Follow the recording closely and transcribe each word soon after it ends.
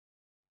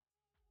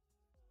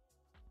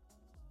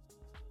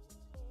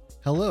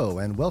Hello,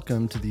 and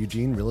welcome to the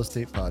Eugene Real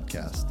Estate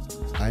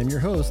Podcast. I am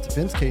your host,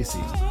 Vince Casey.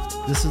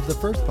 This is the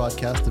first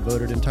podcast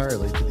devoted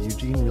entirely to the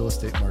Eugene real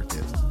estate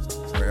market,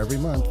 where every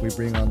month we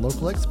bring on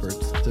local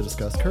experts to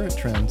discuss current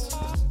trends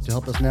to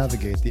help us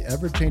navigate the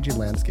ever-changing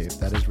landscape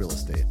that is real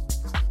estate.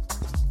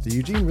 The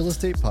Eugene Real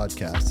Estate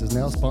Podcast is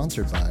now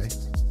sponsored by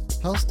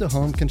House to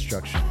Home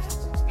Construction.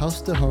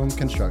 House to Home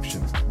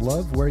Construction.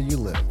 Love where you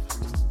live.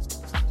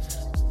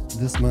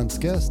 This month's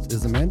guest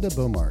is Amanda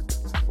Bomark.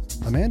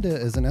 Amanda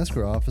is an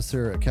escrow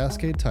officer at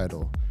Cascade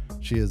Title.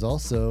 She is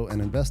also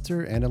an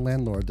investor and a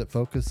landlord that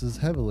focuses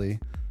heavily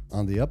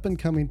on the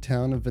up-and-coming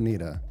town of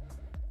Veneta.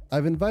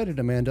 I've invited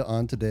Amanda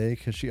on today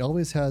because she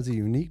always has a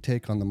unique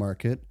take on the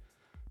market.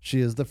 She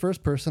is the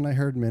first person I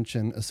heard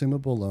mention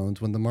assumable loans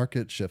when the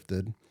market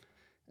shifted,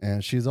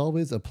 and she's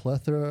always a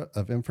plethora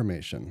of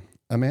information.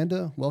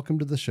 Amanda, welcome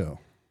to the show.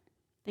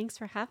 Thanks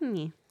for having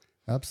me.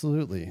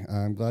 Absolutely.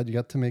 I'm glad you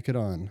got to make it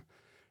on.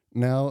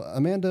 Now,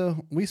 Amanda,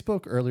 we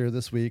spoke earlier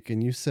this week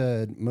and you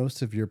said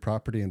most of your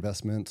property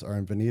investments are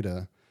in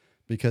Veneta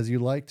because you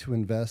like to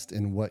invest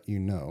in what you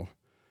know.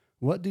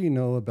 What do you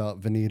know about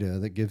Veneta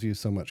that gives you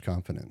so much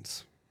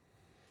confidence?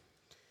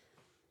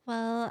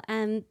 Well,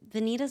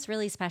 Veneta's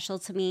really special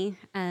to me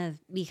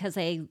because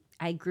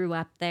I grew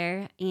up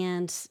there,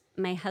 and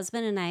my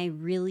husband and I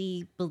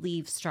really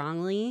believe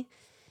strongly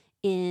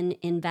in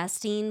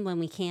investing when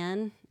we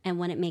can and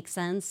when it makes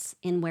sense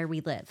in where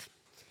we live.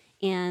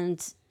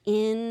 And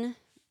in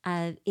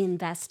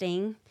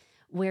investing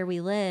where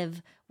we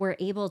live, we're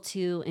able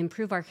to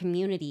improve our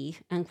community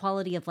and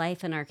quality of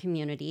life in our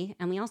community.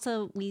 And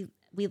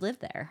we live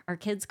there. Our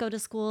kids go to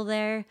school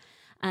there.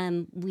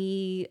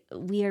 We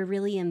are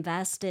really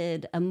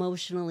invested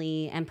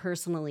emotionally and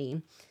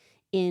personally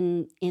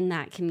in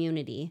that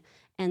community.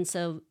 And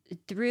so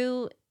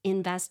through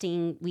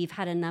investing, we've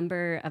had a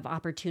number of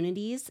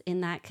opportunities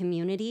in that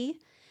community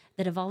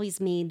that have always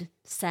made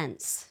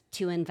sense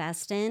to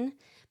invest in.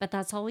 But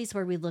that's always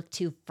where we look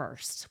to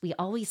first. We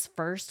always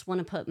first want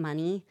to put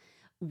money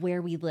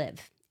where we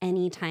live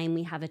anytime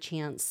we have a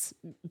chance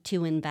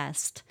to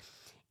invest.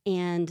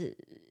 And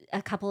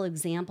a couple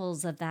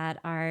examples of that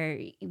are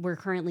we're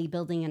currently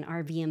building an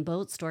RV and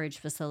boat storage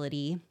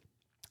facility.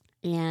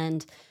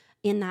 And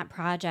in that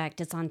project,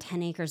 it's on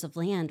 10 acres of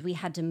land. We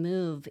had to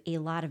move a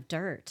lot of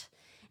dirt.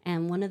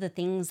 And one of the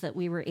things that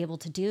we were able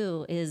to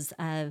do is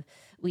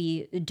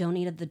we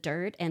donated the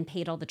dirt and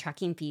paid all the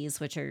trucking fees,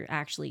 which are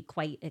actually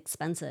quite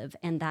expensive.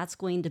 And that's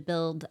going to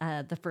build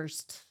the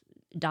first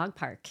dog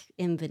park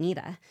in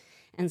Veneta.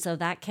 And so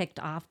that kicked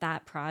off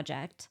that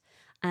project.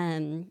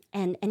 And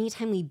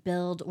anytime we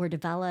build or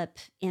develop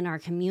in our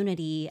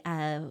community,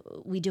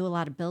 we do a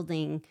lot of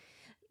building,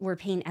 we're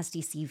paying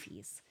SDC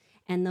fees.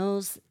 And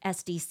those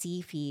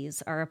SDC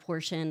fees are a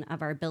portion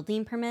of our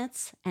building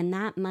permits, and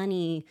that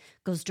money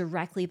goes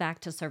directly back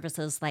to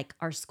services like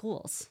our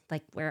schools,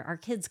 like where our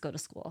kids go to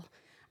school.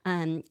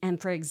 And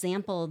for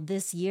example,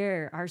 this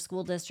year, our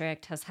school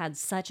district has had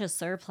such a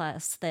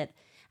surplus that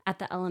at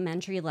the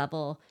elementary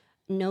level,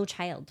 no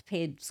child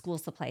paid school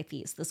supply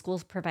fees. The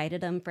schools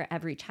provided them for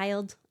every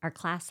child. Our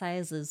class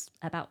size is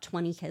about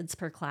 20 kids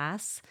per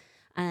class.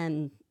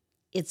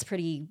 It's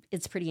pretty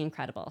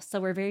incredible.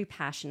 So we're very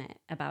passionate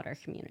about our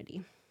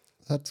community.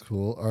 That's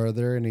cool. Are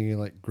there any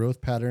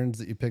growth patterns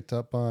that you picked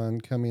up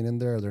on coming in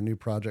there? Are there new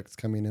projects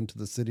coming into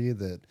the city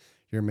that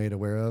you're made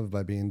aware of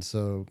by being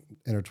so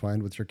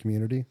intertwined with your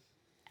community?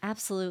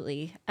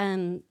 Absolutely.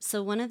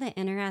 So one of the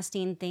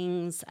interesting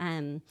things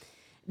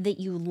that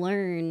you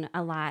learn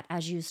a lot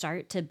as you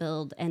start to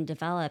build and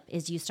develop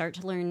is you start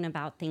to learn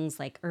about things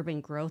like urban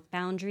growth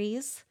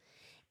boundaries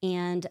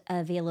and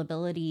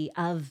availability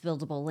of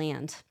buildable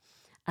land.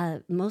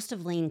 Most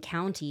of Lane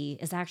County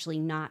is actually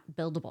not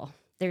buildable.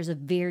 There's a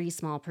very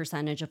small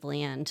percentage of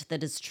land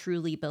that is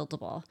truly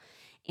buildable.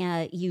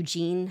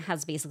 Eugene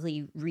has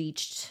basically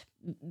reached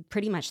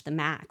pretty much the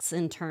max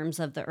in terms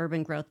of the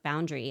urban growth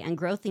boundary, and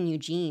growth in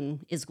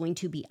Eugene is going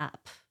to be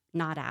up,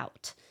 not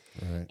out.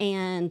 Right.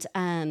 And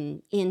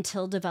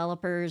until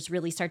developers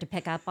really start to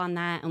pick up on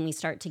that and we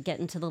start to get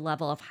into the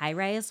level of high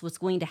rise, what's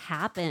going to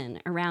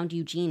happen around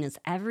Eugene is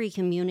every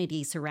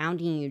community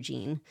surrounding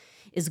Eugene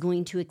is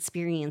going to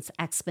experience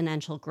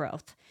exponential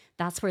growth.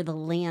 That's where the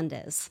land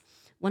is.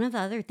 One of the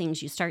other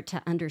things you start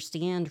to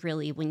understand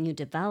really when you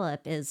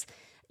develop is,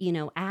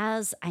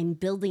 as I'm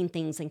building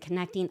things and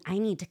connecting, I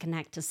need to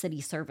connect to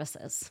city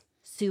services,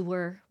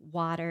 sewer,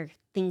 water,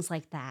 things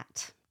like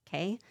that,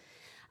 okay?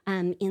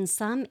 In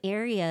some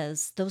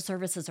areas, those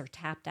services are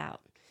tapped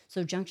out.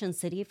 So Junction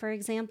City, for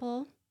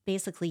example,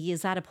 basically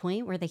is at a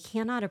point where they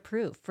cannot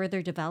approve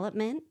further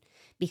development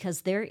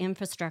because their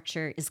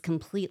infrastructure is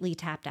completely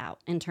tapped out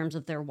in terms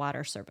of their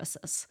water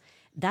services.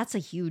 That's a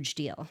huge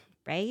deal,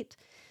 right?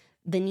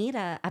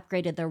 Veneta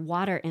upgraded their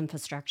water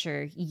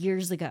infrastructure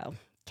years ago,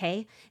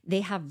 okay?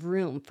 They have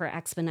room for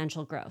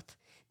exponential growth.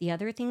 The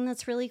other thing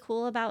that's really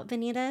cool about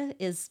Veneta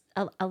is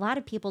a lot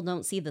of people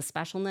don't see the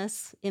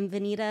specialness in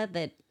Veneta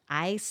that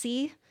I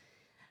see.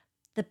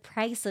 The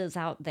prices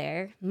out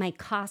there, my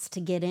cost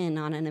to get in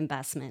on an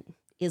investment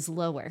is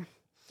lower.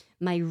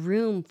 my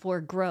room for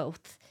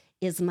growth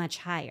is much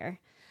higher.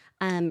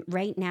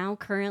 Right now,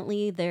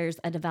 currently, there's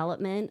a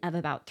development of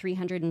about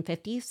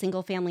 350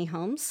 single family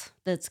homes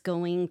that's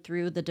going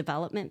through the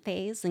development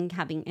phase and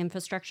having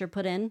infrastructure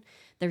put in.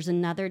 There's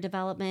another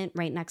development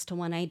right next to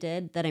one I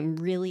did that I'm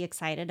really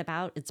excited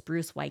about. It's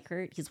Bruce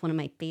Weichert. He's one of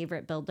my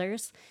favorite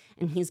builders,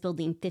 and he's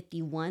building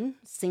 51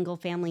 single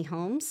family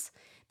homes.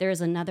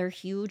 There's another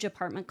huge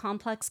apartment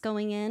complex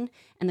going in,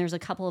 and there's a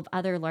couple of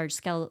other large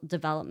scale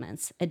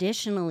developments.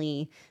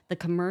 Additionally, the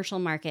commercial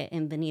market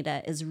in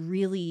Bonita is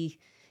really,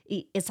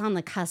 it's on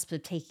the cusp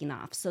of taking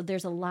off. So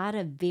there's a lot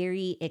of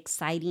very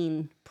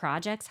exciting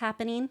projects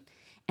happening,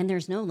 and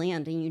there's no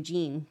land in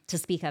Eugene to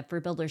speak of for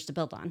builders to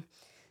build on.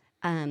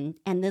 And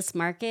this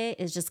market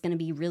is just going to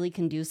be really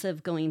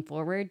conducive going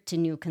forward to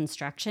new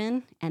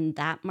construction, and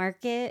that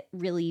market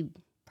really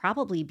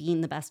probably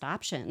being the best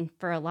option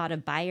for a lot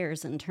of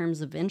buyers in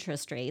terms of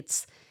interest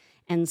rates.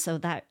 And so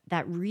that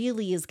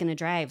really is going to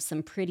drive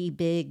some pretty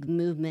big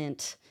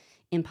movement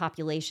in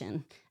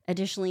population.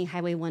 Additionally,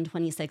 Highway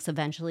 126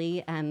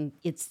 eventually,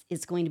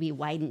 it's going to be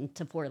widened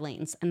to 4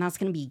 lanes, and that's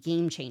going to be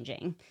game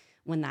changing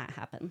when that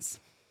happens.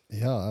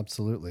 Yeah,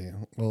 absolutely.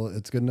 Well,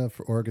 it's good enough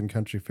for Oregon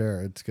Country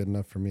Fair. It's good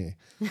enough for me.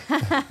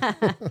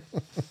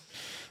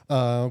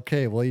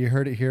 Okay, well, you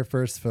heard it here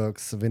first,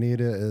 folks.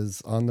 Bonita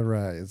is on the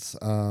rise.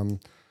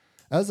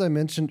 As I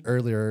mentioned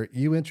earlier,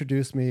 you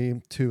introduced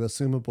me to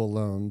assumable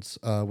loans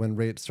when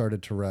rates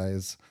started to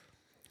rise,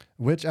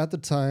 which at the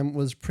time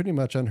was pretty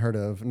much unheard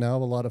of. Now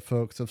a lot of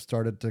folks have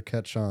started to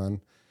catch on.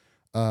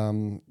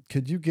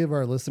 Could you give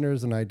our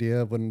listeners an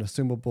idea of what an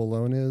assumable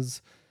loan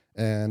is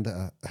and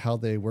how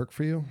they work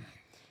for you?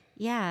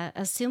 Yeah,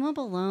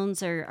 assumable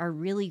loans are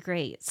really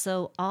great.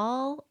 So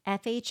all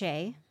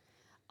FHA,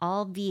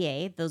 all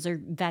VA, those are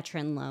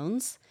veteran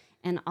loans,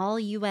 and all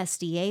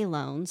USDA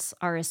loans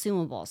are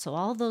assumable. So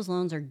all those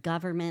loans are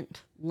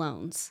government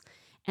loans.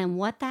 And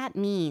what that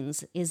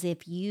means is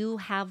if you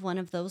have one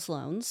of those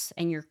loans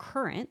and you're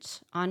current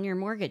on your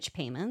mortgage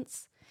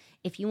payments,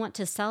 if you want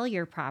to sell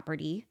your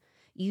property,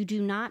 you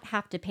do not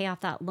have to pay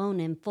off that loan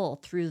in full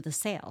through the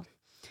sale.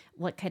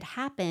 What could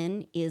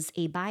happen is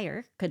a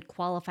buyer could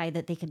qualify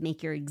that they could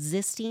make your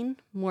existing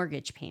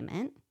mortgage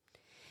payment.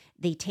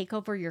 They take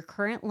over your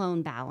current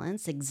loan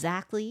balance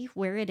exactly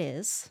where it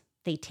is.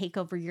 They take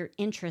over your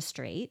interest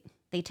rate.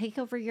 They take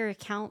over your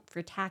account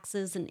for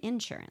taxes and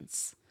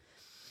insurance.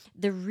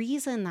 The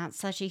reason that's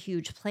such a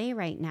huge play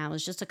right now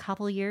is just a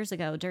couple years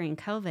ago during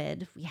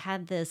COVID, we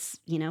had this,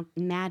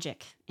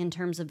 magic in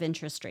terms of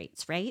interest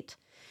rates, right?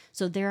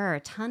 So there are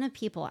a ton of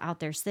people out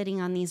there sitting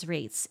on these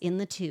rates in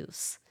the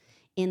 2s,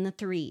 in the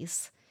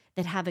 3s,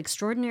 that have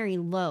extraordinary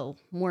low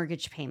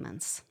mortgage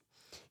payments.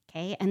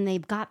 Okay, and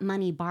they've got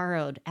money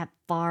borrowed at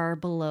far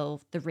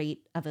below the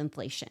rate of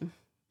inflation.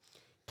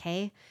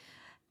 Okay,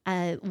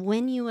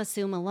 when you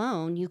assume a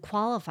loan, you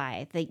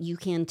qualify that you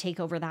can take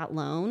over that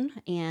loan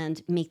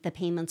and make the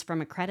payments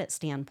from a credit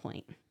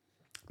standpoint.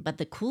 But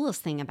the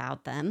coolest thing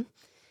about them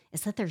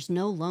is that there's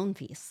no loan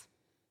fees.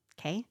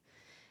 Okay,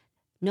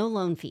 no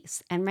loan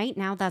fees. And right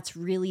now that's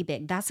really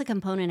big. That's a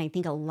component I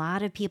think a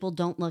lot of people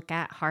don't look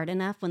at hard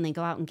enough when they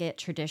go out and get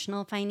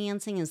traditional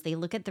financing is they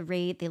look at the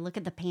rate, they look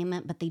at the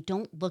payment, but they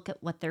don't look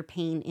at what they're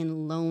paying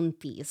in loan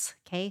fees,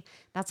 okay?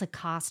 That's a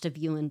cost of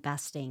you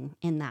investing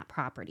in that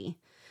property.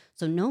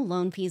 So no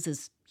loan fees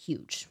is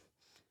huge.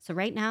 So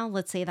right now,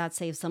 let's say that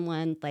saves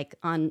someone like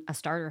on a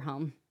starter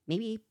home,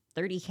 maybe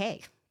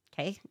 $30K,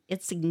 okay?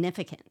 It's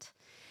significant.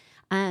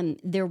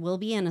 There will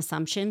be an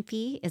assumption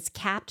fee. It's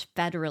capped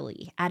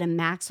federally at a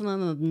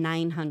maximum of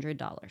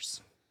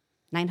 $900,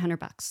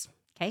 $900,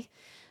 okay?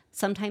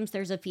 Sometimes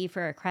there's a fee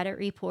for a credit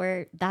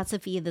report. That's a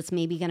fee that's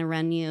maybe going to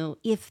run you,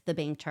 if the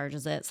bank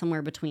charges it,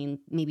 somewhere between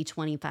maybe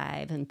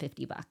 $25 and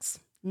 $50.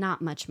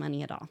 Not much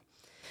money at all.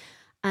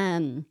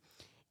 And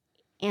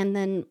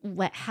then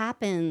what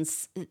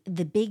happens,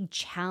 the big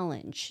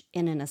challenge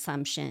in an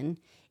assumption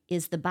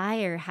is the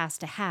buyer has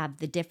to have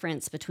the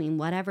difference between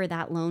whatever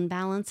that loan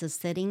balance is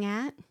sitting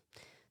at.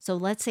 So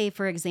let's say,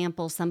 for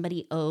example,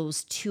 somebody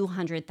owes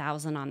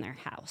 $200,000 on their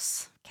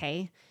house,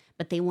 okay?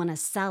 But they want to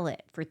sell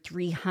it for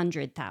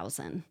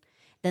 $300,000.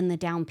 Then the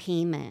down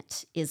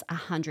payment is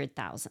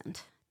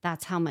 $100,000.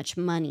 That's how much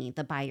money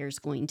the buyer's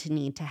going to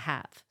need to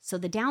have. So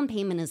the down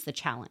payment is the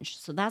challenge.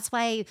 So that's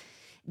why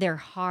they're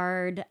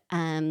hard.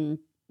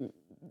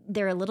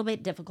 They're a little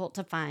bit difficult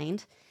to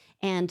find,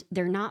 and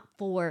they're not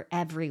for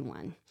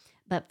everyone.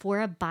 But for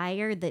a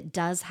buyer that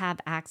does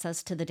have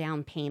access to the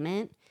down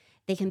payment,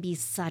 they can be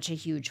such a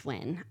huge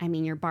win. I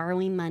mean, you're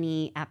borrowing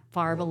money at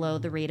far below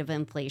the rate of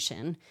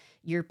inflation.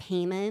 Your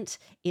payment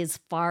is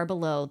far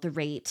below the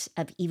rate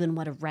of even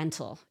what a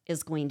rental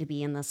is going to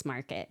be in this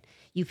market.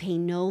 You pay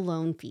no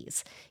loan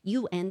fees.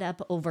 You end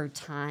up over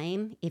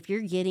time, if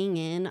you're getting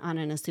in on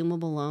an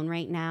assumable loan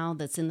right now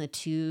that's in the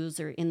 2s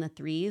or in the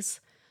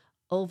 3s,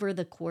 over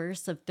the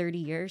course of 30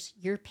 years,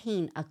 you're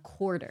paying a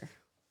quarter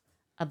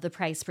of the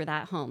price for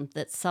that home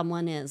that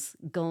someone is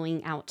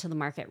going out to the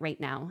market right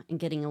now and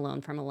getting a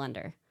loan from a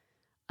lender.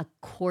 A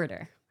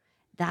quarter.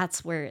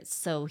 That's where it's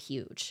so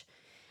huge.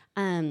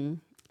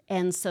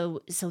 And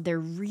so they're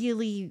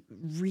really,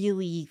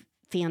 really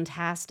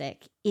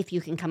fantastic if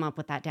you can come up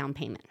with that down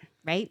payment,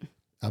 right?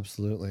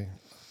 Absolutely.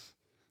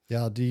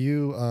 Yeah. Do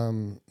you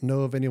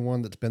know of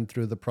anyone that's been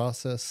through the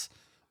process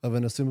of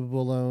an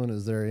assumable loan?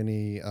 Is there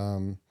any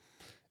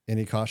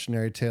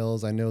cautionary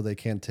tales? I know they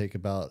can take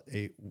about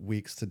 8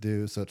 weeks to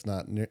do, so it's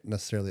not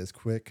necessarily as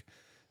quick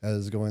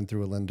as going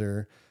through a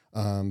lender.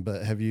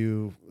 But have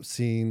you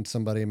seen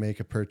somebody make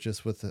a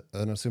purchase with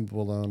an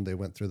assumable loan? They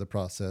went through the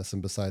process,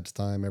 and besides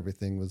time,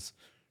 everything was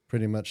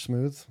pretty much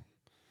smooth.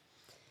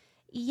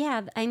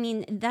 Yeah, I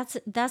mean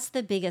that's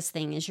the biggest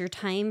thing is your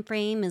time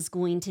frame is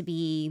going to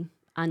be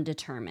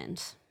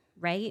undetermined,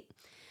 right?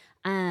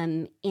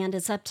 And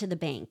it's up to the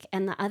bank.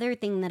 And the other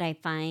thing that I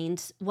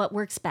find what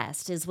works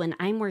best is when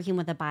I'm working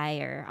with a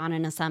buyer on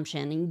an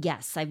assumption, and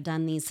yes, I've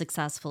done these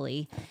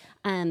successfully.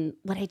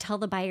 What I tell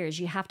the buyer is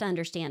you have to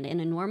understand in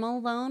a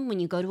normal loan, when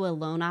you go to a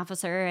loan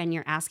officer and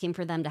you're asking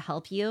for them to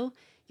help you,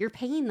 you're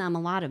paying them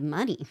a lot of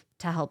money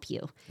to help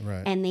you.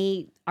 Right. And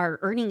they are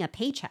earning a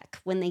paycheck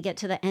when they get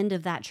to the end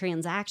of that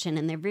transaction,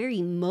 and they're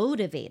very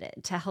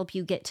motivated to help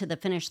you get to the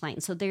finish line.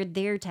 So they're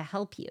there to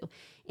help you.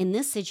 In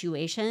this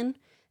situation,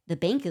 the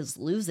bank is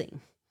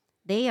losing.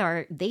 They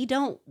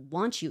don't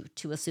want you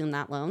to assume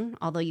that loan,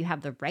 although you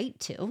have the right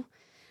to.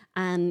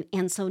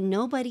 And so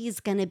nobody's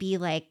going to be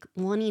like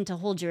wanting to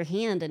hold your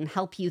hand and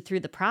help you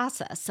through the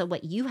process. So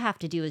what you have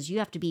to do is you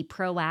have to be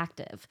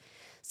proactive.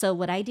 So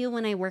what I do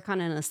when I work on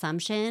an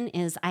assumption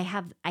is I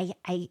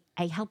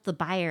help the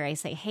buyer. I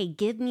say, hey,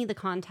 give me the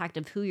contact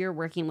of who you're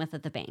working with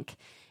at the bank.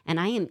 And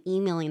I am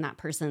emailing that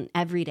person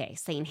every day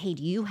saying, hey,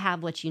 do you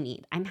have what you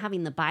need? I'm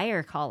having the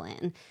buyer call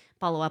in,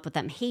 follow up with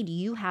them. Hey, do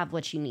you have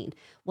what you need?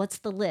 What's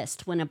the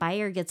list? When a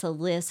buyer gets a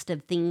list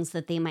of things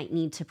that they might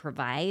need to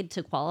provide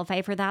to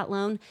qualify for that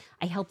loan,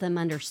 I help them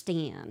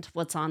understand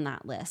what's on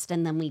that list.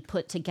 And then we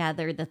put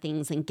together the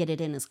things and get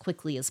it in as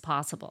quickly as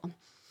possible.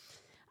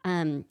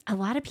 A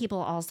lot of people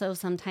also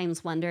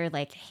sometimes wonder,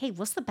 like, hey,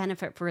 what's the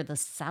benefit for the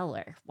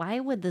seller? Why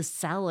would the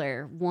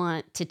seller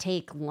want to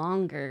take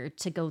longer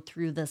to go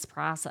through this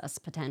process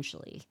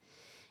potentially?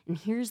 And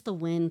here's the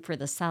win for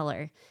the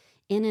seller.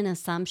 In an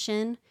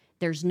assumption,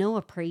 there's no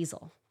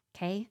appraisal,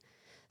 okay?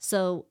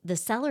 So the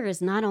seller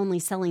is not only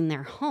selling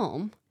their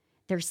home,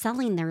 they're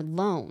selling their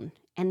loan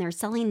and they're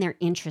selling their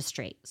interest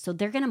rate. So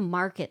they're going to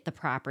market the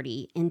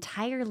property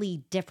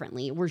entirely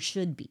differently, or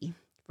should be,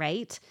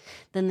 right,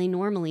 than they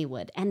normally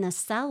would. And the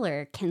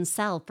seller can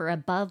sell for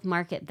above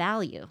market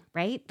value,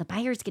 right? The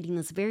buyer's getting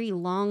this very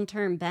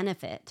long-term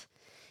benefit.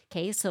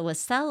 Okay, so a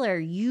seller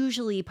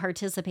usually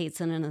participates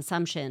in an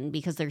assumption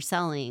because they're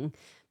selling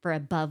for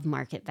above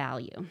market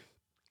value.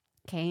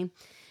 Okay,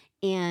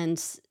 and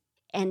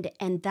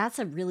that's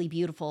a really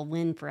beautiful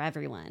win for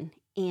everyone.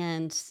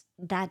 And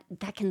that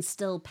can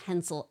still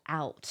pencil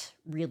out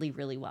really,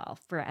 really well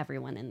for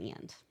everyone in the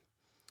end.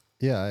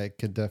 Yeah, I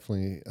could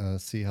definitely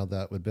see how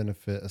that would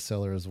benefit a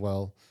seller as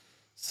well.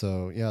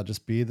 So yeah,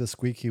 just be the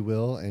squeaky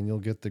wheel and you'll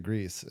get the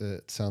grease.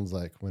 It sounds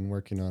like when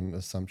working on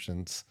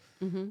assumptions.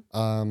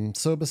 Mm-hmm.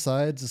 So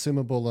besides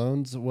assumable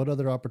loans, what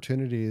other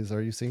opportunities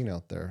are you seeing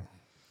out there?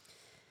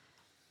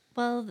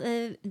 Well,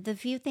 the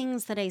few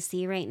things that I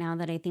see right now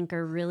that I think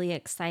are really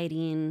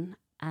exciting,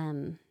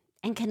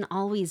 and can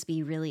always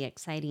be really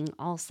exciting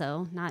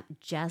also, not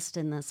just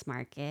in this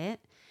market,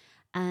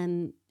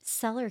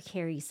 seller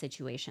carry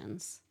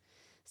situations.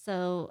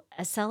 So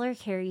a seller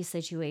carry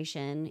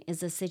situation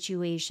is a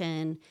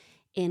situation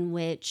in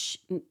which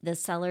the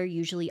seller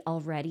usually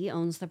already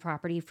owns the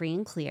property free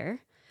and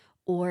clear,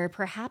 or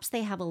perhaps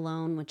they have a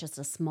loan with just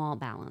a small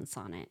balance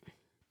on it.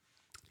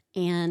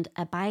 And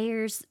a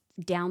buyer's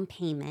down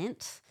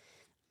payment,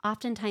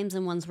 oftentimes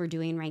in ones we're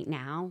doing right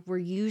now, we're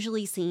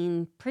usually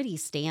seeing pretty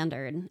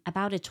standard,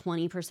 about a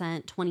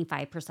 20%,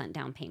 25%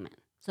 down payment.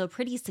 So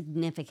pretty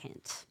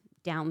significant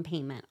down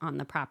payment on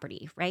the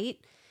property, right?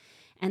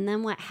 And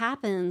then what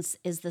happens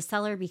is the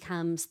seller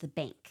becomes the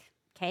bank,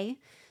 okay?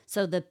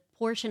 So the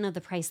portion of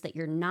the price that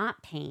you're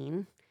not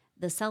paying,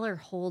 the seller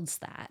holds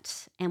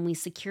that, and we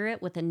secure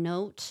it with a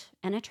note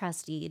and a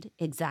trust deed,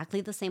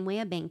 exactly the same way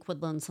a bank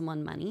would loan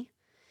someone money,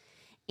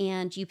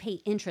 and you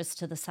pay interest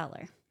to the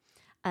seller.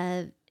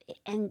 And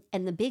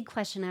the big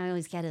question I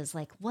always get is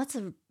like, what's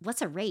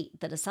a rate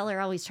that a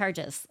seller always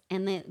charges?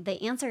 And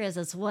the answer is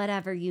it's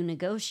whatever you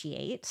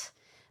negotiate.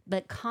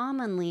 But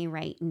commonly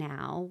right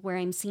now, where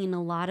I'm seeing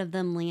a lot of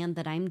them land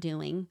that I'm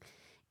doing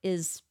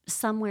is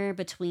somewhere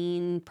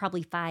between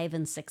probably 5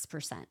 and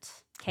 6%.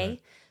 Okay.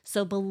 Right.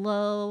 So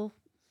below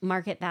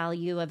market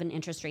value of an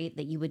interest rate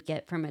that you would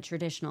get from a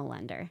traditional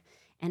lender.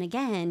 And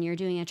again, you're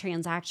doing a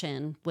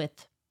transaction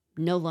with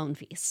no loan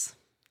fees.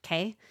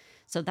 Okay.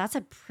 So that's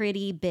a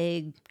pretty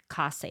big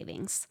cost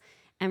savings.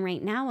 And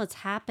right now what's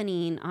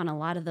happening on a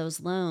lot of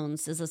those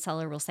loans is a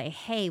seller will say,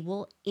 hey,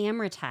 we'll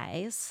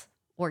amortize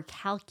or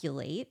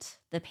calculate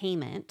the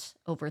payment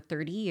over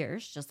 30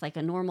 years, just like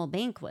a normal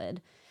bank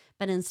would.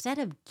 But instead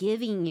of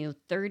giving you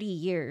 30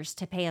 years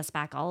to pay us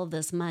back all of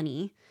this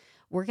money,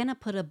 we're going to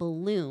put a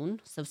balloon.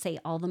 So say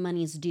all the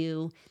money's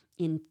due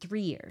in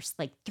 3 years.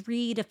 Like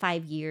 3 to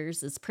 5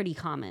 years is pretty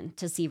common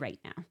to see right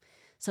now.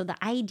 So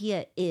the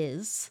idea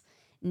is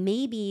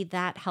maybe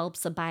that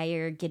helps a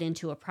buyer get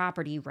into a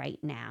property right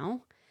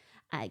now,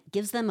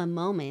 gives them a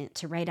moment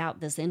to ride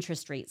out this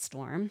interest rate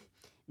storm.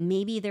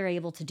 Maybe they're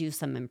able to do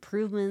some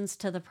improvements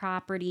to the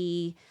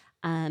property,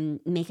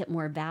 make it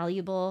more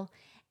valuable.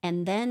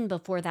 And then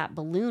before that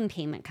balloon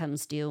payment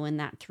comes due in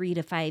that 3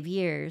 to 5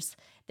 years,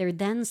 they're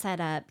then set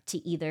up to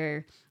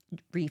either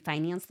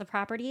refinance the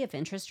property if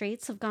interest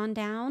rates have gone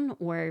down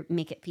or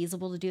make it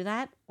feasible to do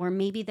that. Or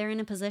maybe they're in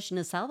a position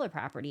to sell the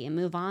property and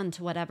move on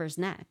to whatever's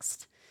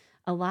next.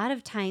 A lot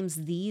of times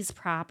these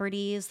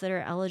properties that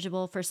are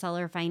eligible for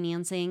seller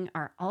financing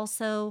are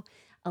also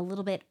a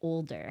little bit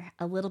older,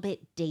 a little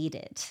bit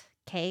dated,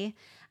 okay?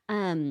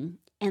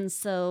 And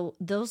so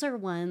those are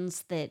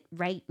ones that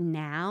right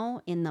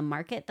now in the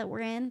market that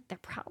we're in, they're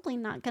probably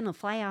not going to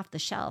fly off the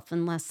shelf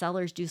unless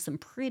sellers do some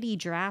pretty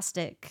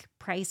drastic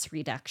price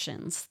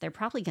reductions. They're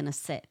probably going to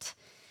sit.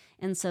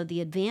 And so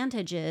the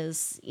advantage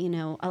is,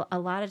 a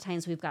lot of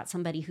times we've got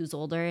somebody who's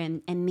older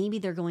and maybe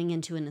they're going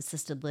into an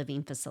assisted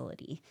living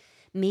facility.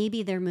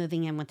 Maybe they're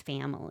moving in with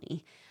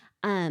family.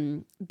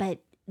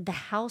 But the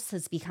house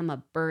has become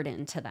a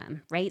burden to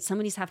them, right?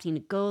 Somebody's having to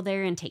go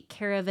there and take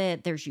care of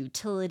it. There's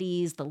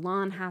utilities. The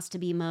lawn has to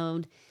be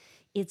mowed.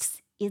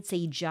 It's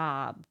a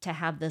job to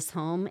have this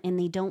home and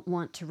they don't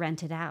want to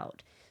rent it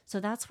out. So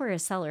that's where a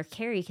seller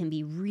carry can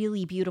be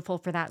really beautiful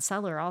for that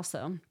seller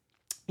also.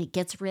 It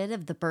gets rid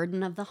of the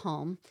burden of the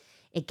home.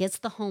 It gets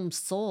the home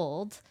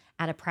sold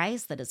at a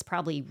price that is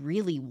probably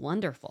really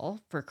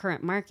wonderful for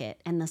current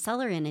market. And the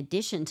seller, in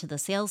addition to the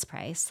sales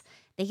price,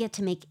 they get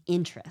to make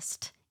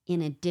interest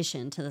in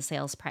addition to the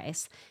sales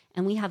price.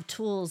 And we have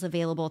tools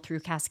available through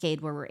Cascade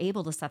where we're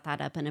able to set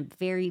that up in a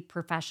very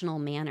professional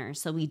manner.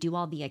 So we do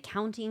all the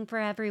accounting for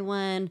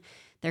everyone.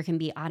 There can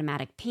be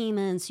automatic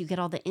payments. You get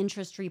all the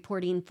interest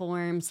reporting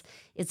forms.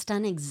 It's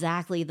done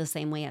exactly the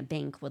same way a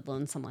bank would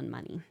loan someone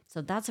money.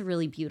 So that's a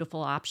really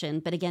beautiful option.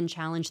 But again,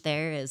 challenge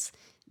there is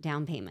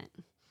down payment.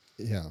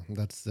 Yeah,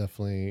 that's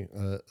definitely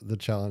the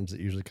challenge that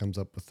usually comes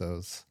up with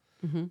those.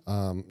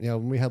 Mm-hmm.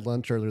 When we had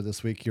lunch earlier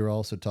this week, you were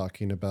also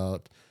talking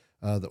about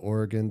the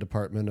Oregon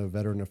Department of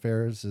Veteran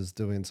Affairs is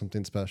doing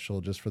something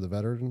special just for the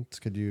veterans.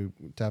 Could you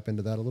tap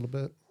into that a little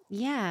bit?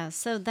 Yeah,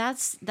 so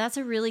that's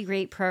a really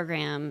great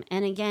program.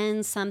 And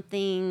again,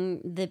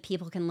 something that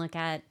people can look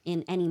at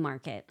in any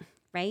market,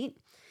 right?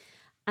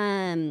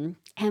 And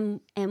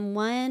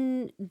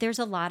one, there's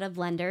a lot of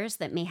lenders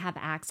that may have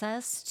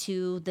access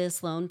to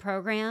this loan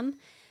program.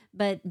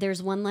 But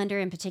there's one lender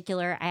in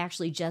particular, I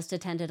actually just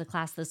attended a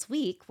class this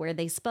week where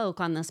they spoke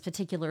on this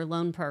particular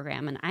loan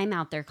program, and I'm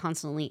out there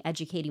constantly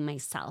educating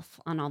myself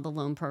on all the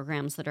loan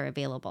programs that are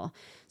available.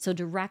 So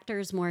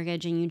Directors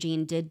Mortgage in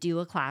Eugene did do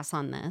a class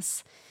on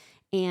this,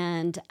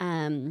 and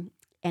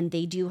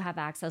they do have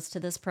access to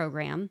this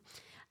program.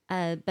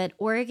 But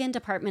Oregon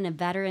Department of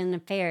Veteran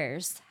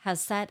Affairs has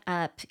set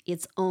up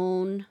its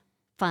own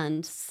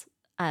funds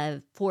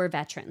for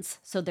veterans.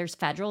 So there's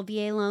federal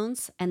VA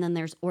loans, and then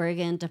there's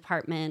Oregon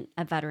Department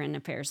of Veteran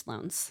Affairs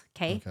loans.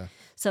 Okay.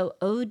 So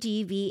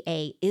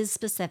ODVA is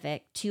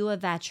specific to a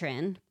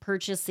veteran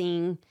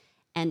purchasing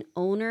an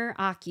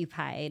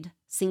owner-occupied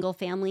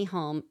single-family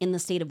home in the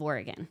state of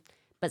Oregon.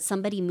 But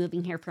somebody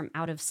moving here from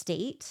out of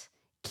state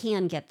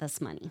can get this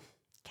money.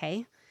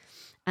 Okay.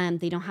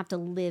 They don't have to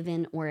live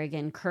in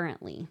Oregon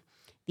currently.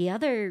 The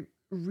other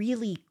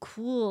really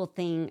cool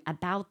thing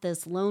about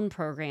this loan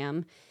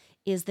program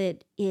is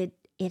that it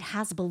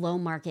has below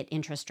market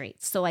interest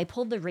rates. So I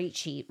pulled the rate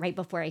sheet right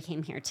before I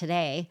came here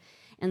today.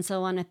 And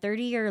so on a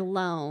 30-year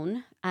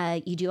loan,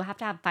 you do have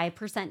to have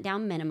 5%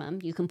 down minimum.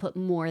 You can put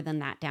more than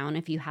that down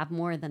if you have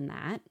more than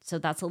that. So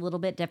that's a little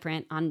bit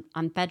different.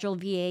 On federal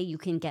VA, you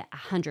can get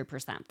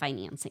 100%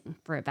 financing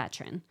for a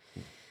veteran.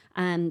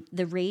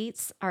 The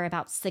rates are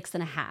about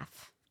 6.5%,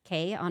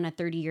 okay, on a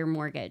 30-year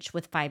mortgage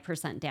with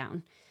 5%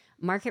 down.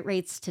 Market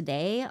rates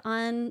today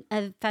on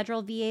a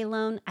federal VA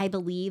loan, I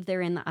believe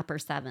they're in the upper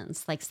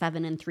sevens, like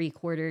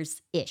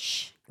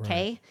 7.75%-ish.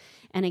 Okay. Right.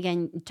 And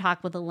again,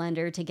 talk with a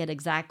lender to get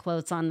exact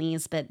quotes on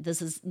these, but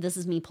this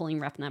is me pulling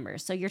rough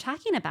numbers. So you're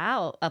talking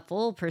about a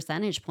full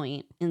percentage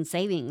point in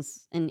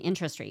savings and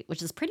interest rate,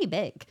 which is pretty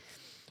big.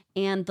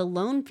 And the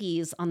loan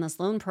fees on this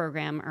loan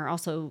program are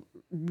also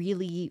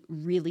really,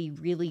 really,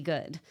 really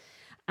good.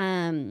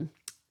 To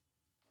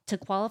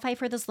qualify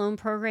for this loan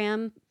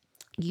program,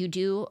 you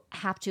do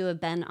have to have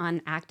been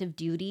on active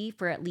duty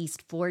for at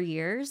least 4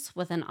 years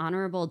with an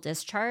honorable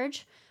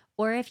discharge.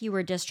 Or if you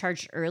were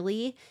discharged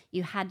early,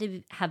 you had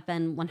to have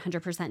been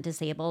 100%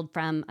 disabled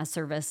from a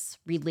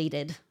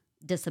service-related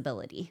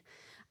disability.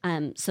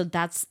 So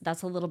that's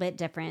a little bit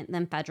different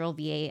than federal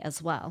VA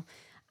as well.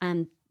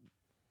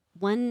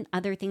 One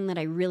other thing that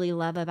I really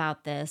love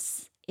about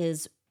this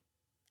is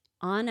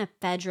on a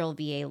federal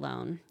VA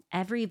loan,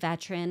 every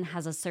veteran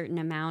has a certain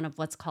amount of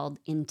what's called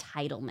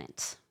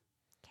entitlement.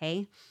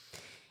 Okay.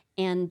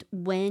 And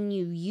when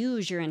you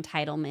use your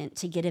entitlement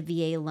to get a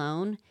VA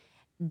loan,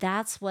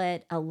 that's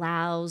what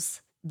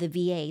allows the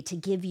VA to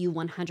give you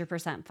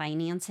 100%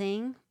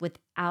 financing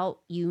without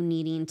you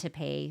needing to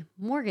pay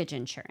mortgage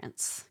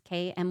insurance.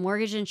 Okay. And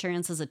mortgage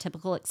insurance is a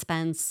typical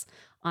expense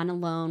on a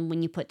loan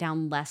when you put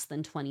down less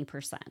than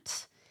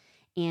 20%.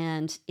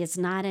 And it's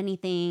not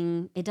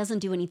anything, it doesn't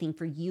do anything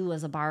for you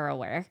as a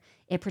borrower.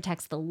 It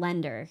protects the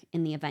lender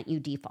in the event you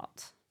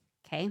default.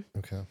 Okay.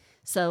 Okay.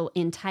 So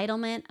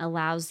entitlement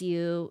allows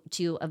you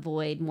to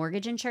avoid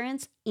mortgage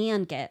insurance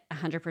and get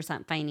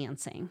 100%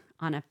 financing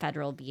on a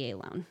federal VA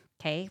loan.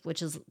 Okay.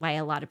 Which is why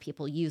a lot of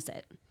people use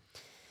it.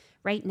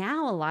 Right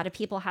now, a lot of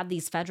people have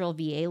these federal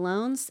VA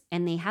loans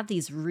and they have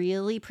these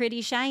really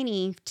pretty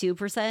shiny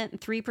 2%,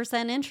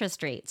 3%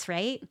 interest rates,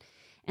 right?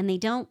 And they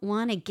don't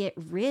want to get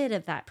rid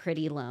of that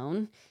pretty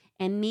loan.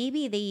 And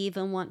maybe they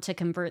even want to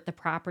convert the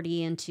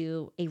property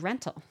into a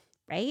rental,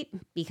 right?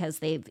 Because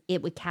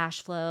it would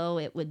cash flow,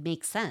 it would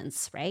make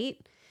sense, right?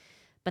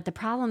 But the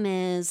problem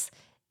is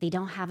they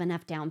don't have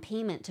enough down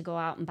payment to go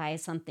out and buy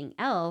something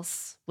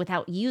else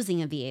without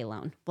using a VA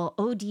loan. Well,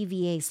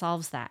 ODVA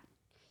solves that.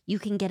 You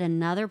can get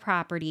another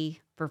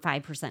property for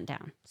 5%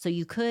 down. So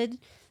you could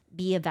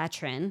be a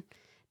veteran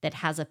that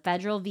has a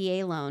federal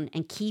VA loan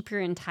and keep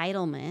your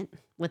entitlement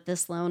with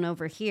this loan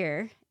over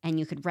here, and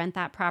you could rent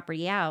that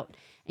property out,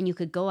 and you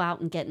could go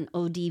out and get an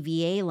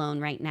ODVA loan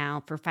right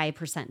now for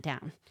 5%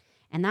 down.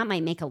 And that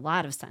might make a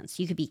lot of sense.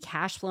 You could be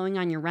cash flowing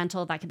on your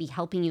rental. That could be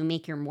helping you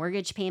make your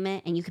mortgage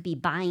payment, and you could be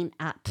buying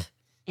up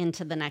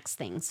into the next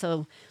thing.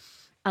 So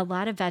a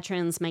lot of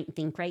veterans might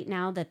think right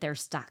now that they're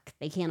stuck.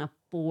 They can't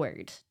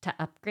afford to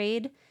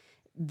upgrade.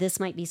 This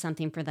might be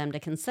something for them to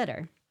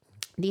consider.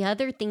 The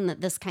other thing that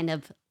this kind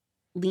of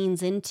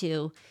leans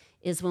into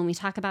is when we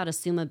talk about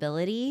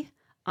assumability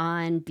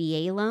on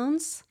VA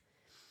loans,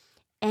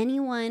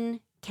 anyone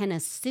can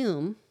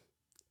assume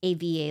a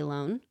VA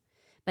loan,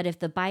 but if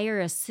the buyer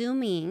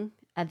assuming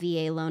a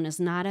VA loan is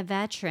not a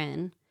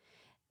veteran,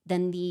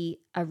 then the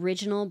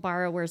original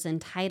borrower's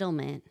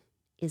entitlement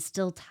is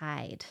still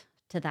tied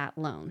to that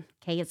loan.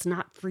 Okay, it's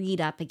not freed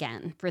up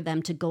again for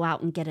them to go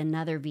out and get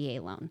another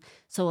VA loan.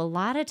 So a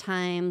lot of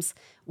times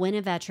when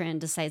a veteran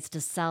decides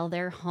to sell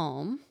their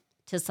home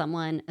to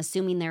someone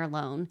assuming their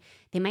loan,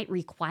 they might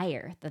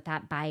require that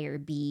that buyer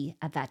be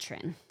a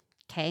veteran.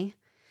 Okay.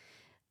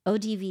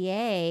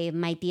 ODVA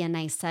might be a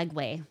nice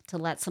segue to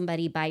let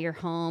somebody buy your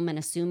home and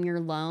assume your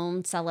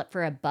loan, sell it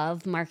for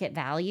above market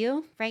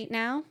value right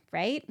now,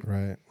 right?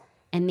 Right.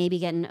 And maybe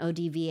get an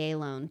ODVA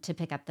loan to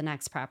pick up the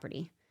next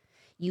property.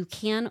 You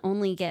can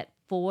only get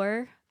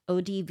 4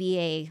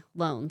 ODVA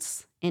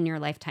loans in your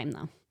lifetime,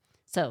 though.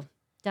 So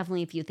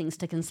definitely a few things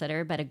to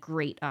consider, but a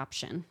great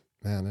option.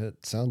 Man,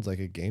 it sounds like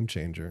a game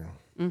changer.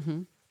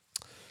 Mm-hmm.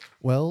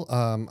 Well,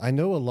 I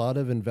know a lot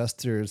of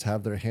investors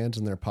have their hands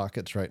in their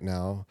pockets right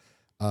now.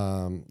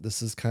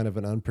 This is kind of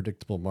an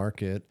unpredictable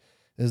market.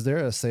 Is there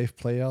a safe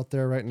play out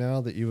there right now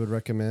that you would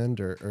recommend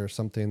or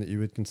something that you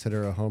would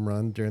consider a home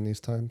run during these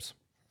times?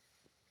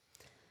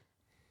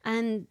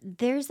 And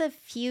there's a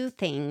few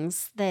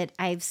things that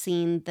I've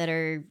seen that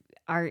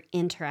are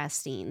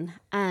interesting.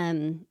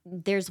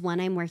 There's one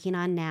I'm working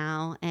on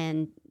now,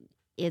 and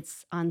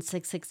it's on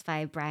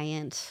 665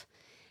 Bryant,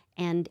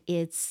 and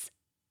it's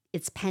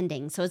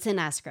pending. So it's in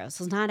escrow.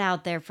 So it's not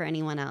out there for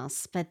anyone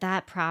else, but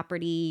that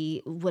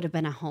property would have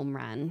been a home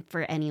run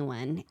for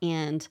anyone.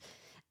 And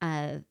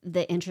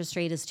the interest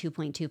rate is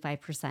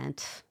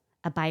 2.25%.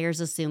 A buyer's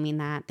assuming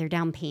that their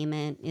down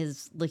payment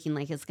is looking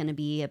like it's going to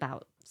be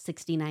about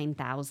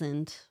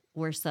 $69,000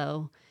 or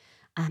so.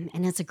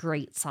 And it's a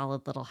great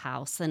solid little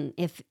house. And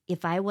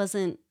if I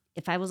wasn't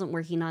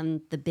working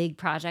on the big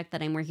project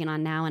that I'm working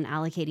on now and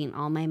allocating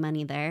all my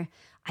money there,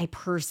 I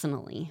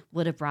personally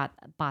would have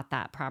bought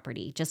that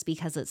property just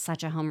because it's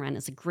such a home run.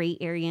 It's a great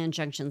area in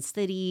Junction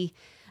City.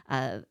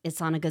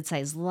 It's on a good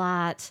sized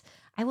lot.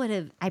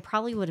 I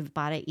probably would have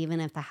bought it even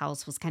if the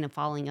house was kind of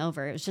falling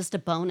over. It was just a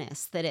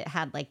bonus that it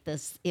had like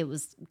this, it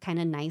was kind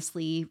of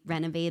nicely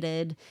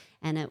renovated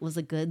and it was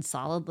a good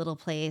solid little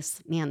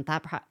place. Man,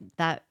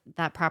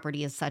 that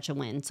property is such a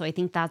win. So I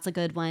think that's a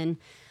good one.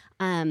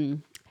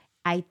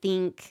 I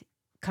think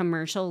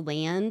commercial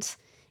land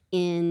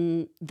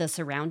in the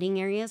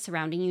surrounding areas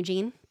surrounding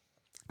Eugene,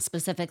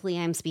 specifically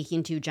I'm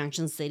speaking to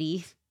Junction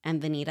City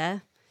and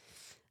Veneta.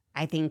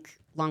 I think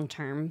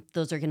long-term,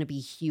 those are going to be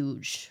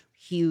huge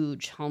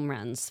home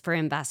runs for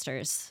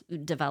investors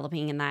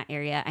developing in that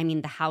area. I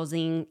mean, the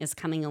housing is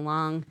coming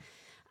along.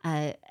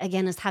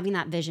 Again, is having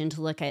that vision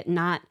to look at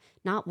not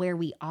where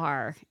we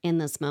are in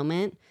this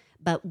moment,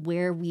 but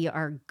where we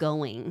are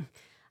going.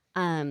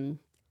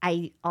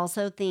 I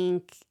also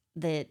think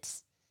that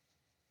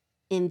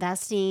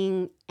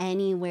investing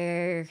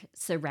anywhere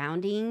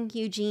surrounding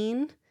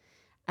Eugene,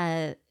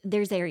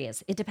 there's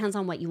areas. It depends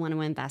on what you want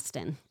to invest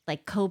in.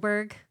 Like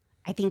Coburg,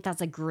 I think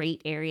that's a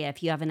great area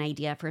if you have an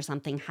idea for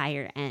something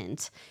higher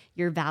end.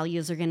 Your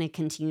values are going to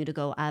continue to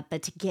go up,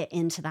 but to get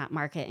into that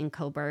market in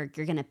Coburg,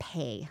 you're going to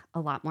pay a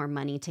lot more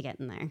money to get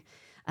in there.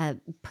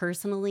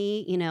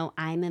 Personally,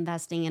 I'm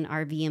investing in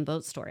RV and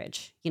boat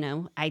storage.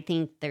 I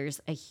think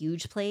there's a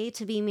huge play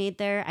to be made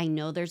there. I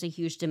know there's a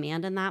huge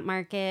demand in that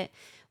market.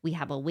 We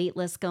have a wait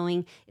list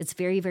going. It's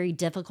very, very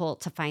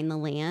difficult to find the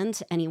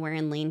land anywhere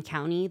in Lane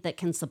County that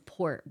can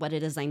support what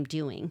it is I'm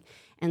doing.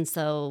 And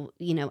so,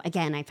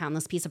 again, I found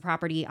this piece of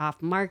property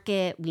off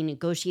market. We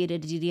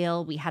negotiated a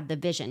deal. We had the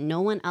vision.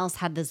 No one else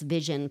had this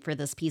vision for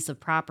this piece of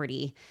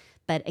property.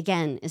 But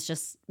again, it's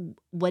just,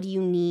 what do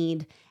you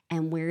need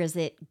and where is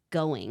it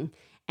going?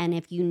 And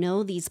if you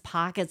know these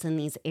pockets in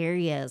these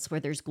areas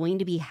where there's going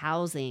to be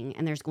housing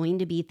and there's going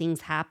to be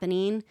things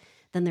happening,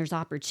 then there's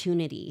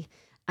opportunity.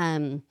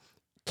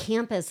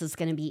 Campus is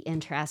going to be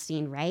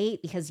interesting, right?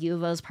 Because U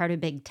of O is part of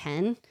Big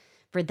Ten.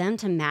 For them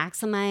to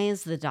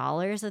maximize the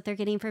dollars that they're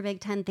getting for Big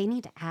Ten, they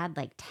need to add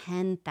like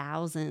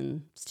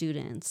 10,000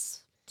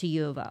 students to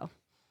U of O.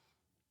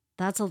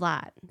 That's a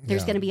lot.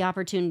 There's going to be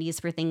opportunities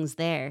for things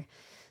there.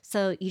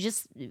 So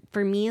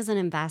for me as an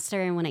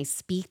investor, and when I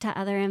speak to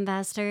other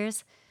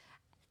investors,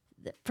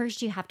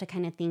 first you have to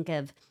kind of think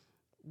of,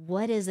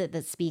 what is it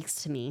that speaks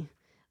to me?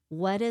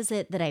 What is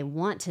it that I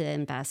want to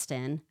invest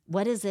in?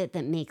 What is it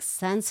that makes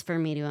sense for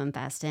me to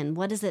invest in?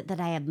 What is it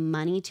that I have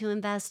money to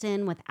invest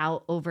in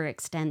without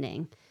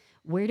overextending?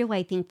 Where do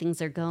I think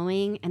things are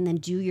going? And then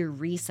do your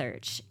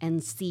research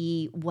and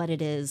see what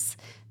it is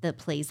that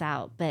plays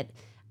out. But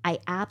I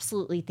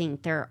absolutely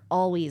think there are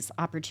always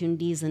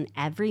opportunities in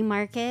every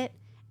market,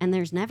 and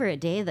there's never a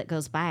day that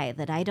goes by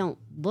that I don't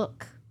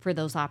look for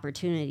those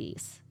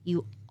opportunities.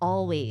 You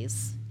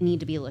always need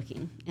to be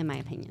looking, in my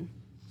opinion.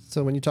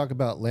 So when you talk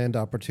about land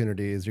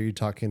opportunities, are you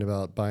talking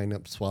about buying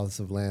up swaths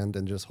of land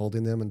and just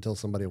holding them until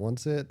somebody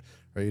wants it?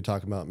 Or are you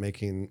talking about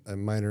making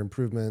minor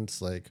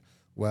improvements like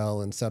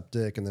well and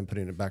septic and then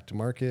putting it back to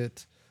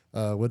market?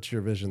 What's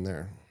your vision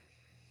there?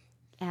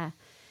 Yeah.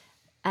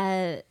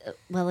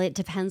 Well, it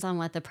depends on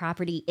what the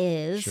property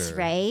is, Sure.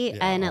 right?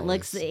 Yeah, And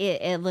always.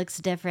 it looks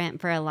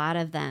different for a lot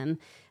of them.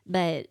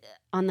 But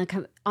on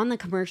the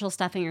commercial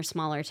stuff in your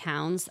smaller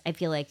towns, I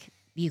feel like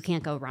you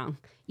can't go wrong.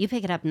 You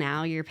pick it up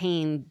now, you're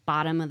paying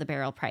bottom of the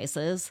barrel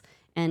prices,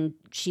 and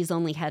she's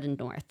only heading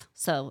north.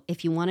 So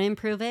if you want to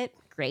improve it,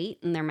 great.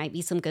 And there might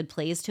be some good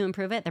plays to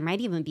improve it. There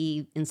might even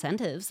be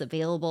incentives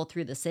available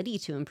through the city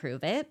to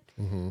improve it.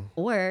 Mm-hmm.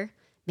 Or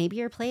maybe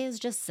your play is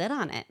just sit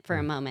on it for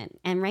a moment.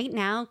 And right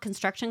now,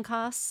 construction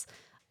costs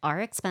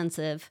are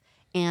expensive.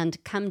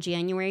 And come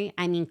January,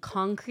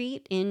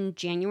 concrete in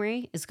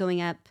January is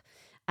going up.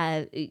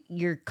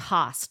 Your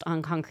cost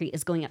on concrete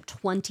is going up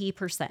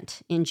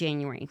 20% in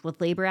January.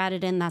 With labor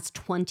added in, that's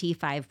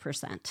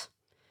 25%.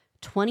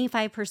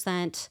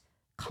 25%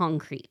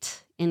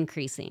 concrete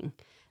increasing.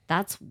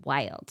 That's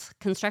wild.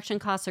 Construction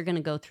costs are going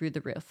to go through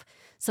the roof.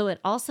 So it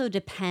also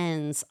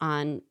depends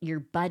on your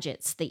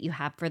budgets that you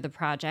have for the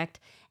project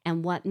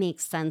and what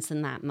makes sense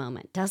in that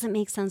moment. Does it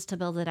make sense to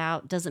build it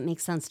out? Does it make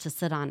sense to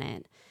sit on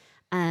it?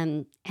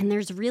 And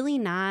there's really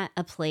not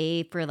a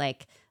play for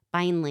like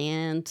buying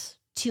land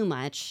too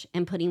much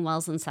and putting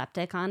wells and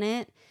septic on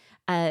it.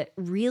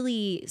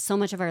 Really, so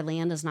much of our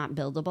land is not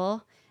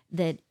buildable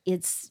that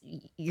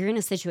you're in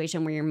a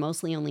situation where you're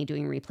mostly only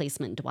doing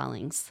replacement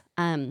dwellings.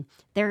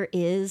 There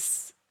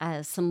is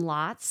some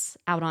lots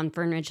out on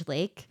Fernridge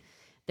Lake.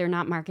 They're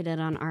not marketed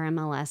on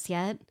RMLS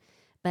yet,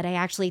 but I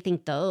actually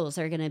think those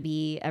are going to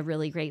be a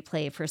really great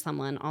play for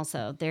someone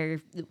also.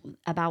 They're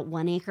about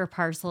 1 acre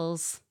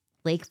parcels,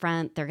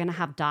 lakefront. They're going to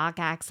have dock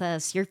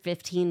access. You're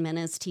 15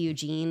 minutes to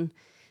Eugene.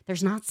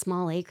 There's not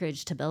small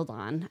acreage to build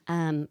on.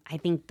 I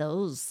think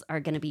those are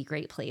going to be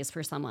great plays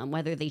for someone,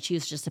 whether they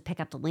choose just to pick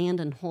up the land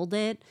and hold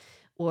it,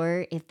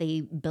 or if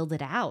they build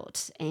it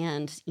out.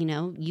 And,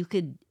 you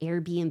could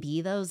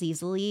Airbnb those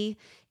easily.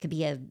 It could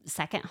be a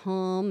second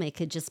home. It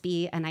could just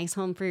be a nice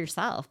home for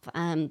yourself.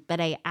 But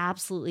I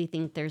absolutely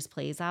think there's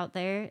plays out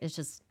there. It's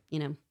just,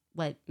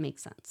 what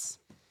makes sense.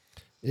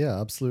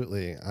 Yeah,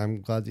 absolutely.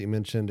 I'm glad that you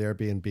mentioned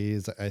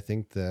Airbnbs. I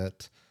think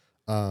that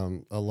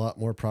a lot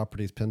more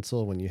properties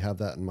pencil when you have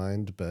that in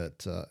mind,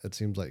 but it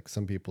seems like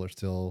some people are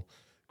still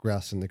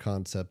grasping the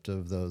concept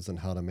of those and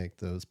how to make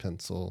those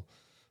pencil.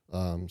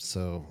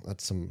 So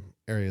that's some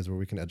areas where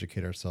we can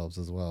educate ourselves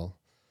as well.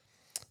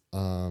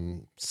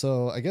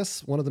 So I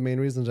guess one of the main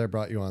reasons I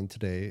brought you on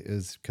today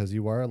is because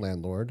you are a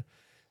landlord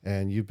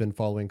and you've been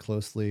following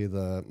closely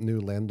the new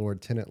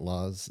landlord tenant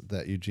laws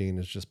that Eugene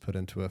has just put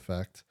into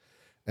effect.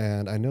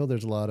 And I know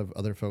there's a lot of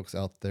other folks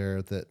out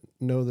there that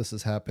know this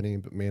is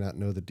happening, but may not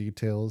know the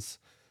details.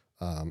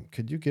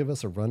 Could you give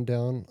us a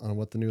rundown on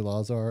what the new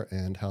laws are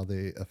and how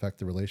they affect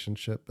the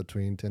relationship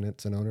between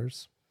tenants and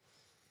owners?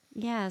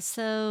 Yeah,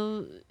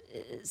 so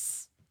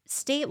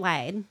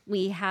statewide,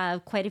 we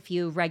have quite a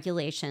few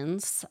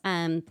regulations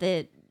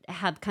that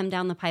have come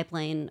down the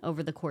pipeline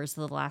over the course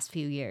of the last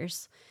few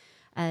years.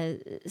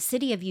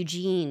 City of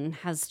Eugene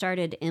has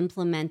started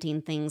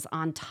implementing things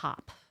on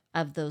top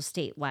of those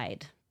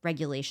statewide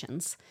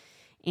regulations.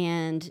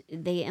 And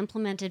they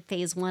implemented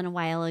phase 1 a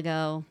while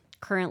ago.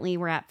 Currently,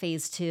 we're at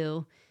phase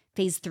 2.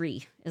 Phase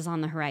 3 is on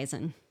the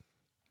horizon.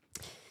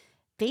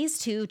 Phase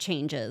 2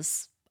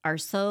 changes are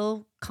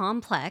so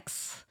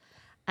complex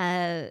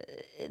that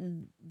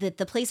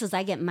the places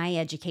I get my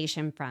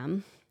education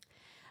from,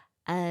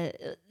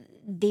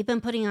 they've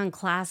been putting on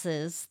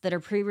classes that are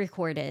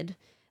pre-recorded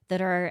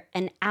that are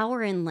an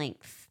hour in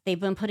length. They've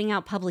been putting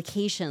out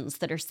publications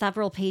that are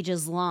several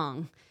pages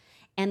long.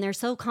 And they're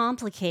so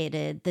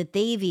complicated that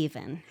they've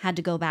even had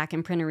to go back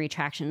and print a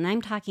retraction. And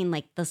I'm talking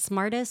like the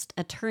smartest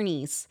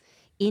attorneys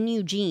in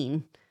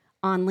Eugene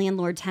on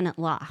landlord tenant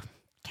law.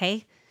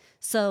 Okay.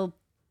 So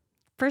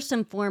first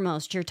and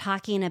foremost, you're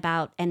talking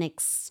about an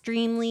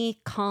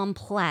extremely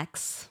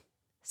complex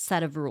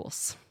set of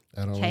rules.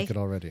 I don't like it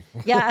already.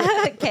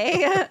 Yeah.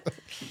 Okay.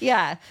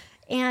 Yeah.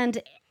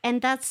 And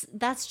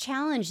that's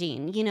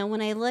challenging. You know,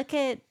 when I look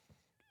at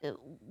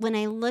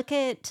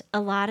a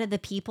lot of the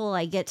people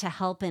I get to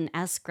help in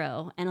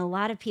escrow and a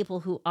lot of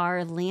people who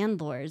are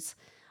landlords,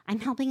 I'm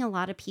helping a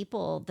lot of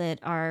people that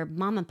are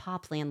mom and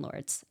pop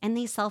landlords and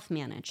they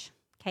self-manage.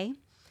 Okay.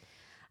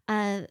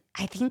 I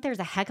think there's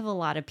a heck of a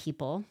lot of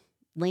people,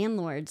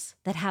 landlords,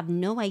 that have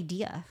no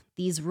idea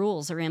these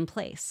rules are in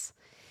place.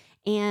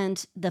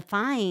 And the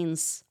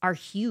fines are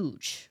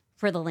huge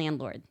for the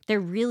landlord. They're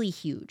really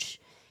huge.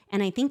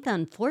 And I think the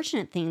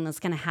unfortunate thing that's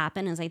going to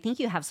happen is I think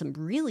you have some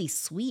really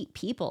sweet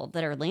people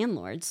that are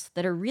landlords,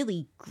 that are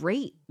really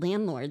great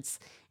landlords.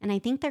 And I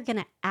think they're going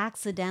to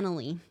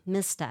accidentally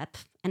misstep.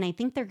 And I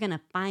think they're going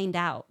to find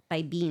out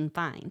by being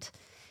fined.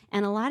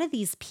 And a lot of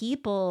these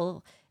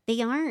people,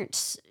 they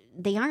aren't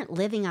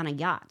living on a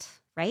yacht,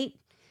 right?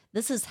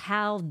 This is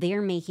how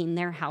they're making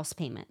their house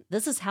payment.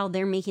 This is how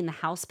they're making the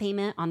house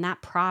payment on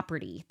that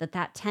property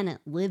that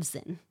tenant lives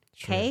in,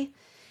 okay? Sure.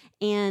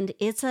 And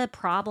it's a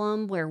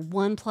problem where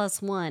 1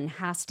 + 1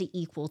 has to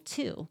equal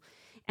 2.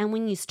 And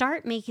when you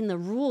start making the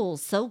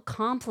rules so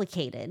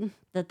complicated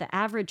that the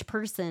average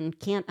person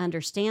can't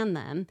understand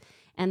them,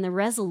 and the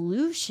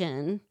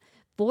resolution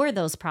for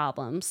those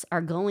problems are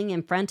going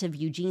in front of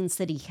Eugene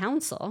City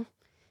Council,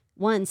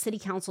 one, City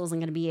Council isn't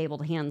going to be able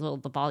to handle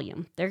the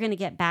volume. They're going to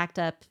get backed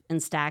up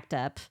and stacked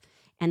up,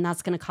 and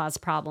that's going to cause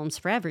problems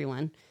for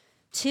everyone.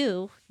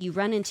 2, you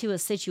run into a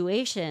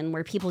situation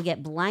where people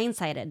get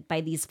blindsided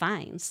by these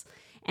fines,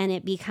 and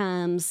it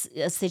becomes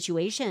a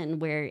situation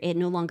where it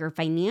no longer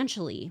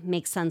financially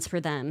makes sense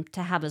for them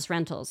to have as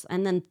rentals.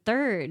 And then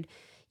 3rd,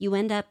 you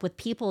end up with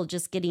people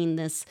just getting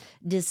this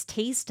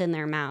distaste in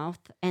their mouth,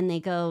 and they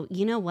go,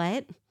 you know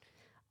what?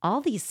 All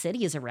these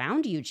cities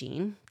around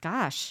Eugene,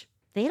 gosh,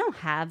 they don't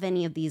have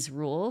any of these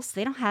rules.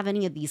 They don't have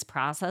any of these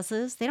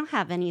processes. They don't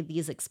have any of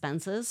these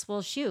expenses.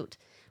 Well, shoot,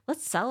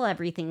 let's sell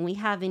everything we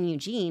have in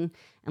Eugene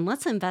and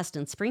let's invest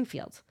in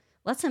Springfield.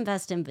 Let's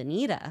invest in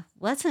Veneta.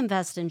 Let's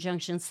invest in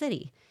Junction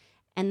City.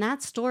 And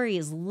that story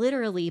is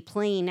literally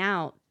playing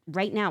out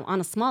right now on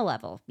a small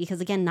level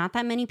because, again, not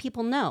that many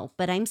people know,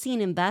 but I'm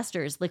seeing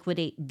investors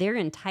liquidate their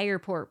entire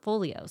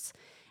portfolios.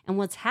 And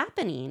what's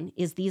happening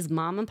is these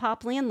mom and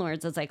pop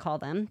landlords, as I call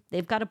them,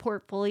 they've got a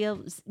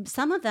portfolio.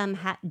 Some of them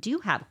do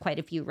have quite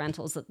a few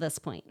rentals at this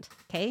point,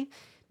 okay?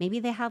 Maybe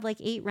they have like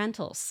 8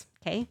 rentals,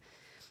 okay?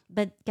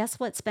 But guess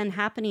what's been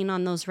happening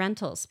on those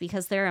rentals?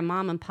 Because they're a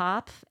mom and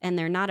pop and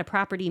they're not a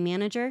property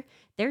manager,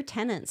 their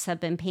tenants have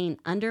been paying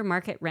under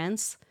market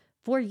rents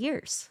for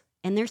years,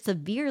 and they're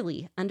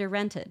severely under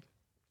rented.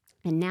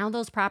 And now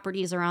those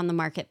properties are on the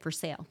market for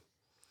sale.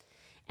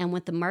 And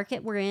with the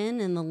market we're in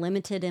and the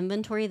limited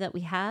inventory that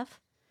we have,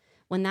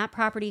 when that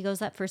property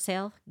goes up for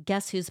sale,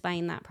 guess who's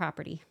buying that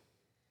property?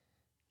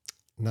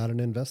 Not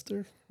an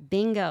investor?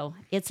 Bingo.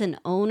 It's an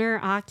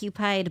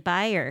owner-occupied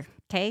buyer,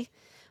 okay?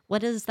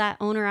 What does that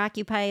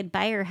owner-occupied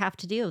buyer have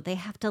to do? They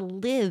have to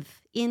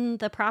live in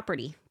the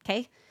property,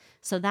 okay?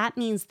 So that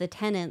means the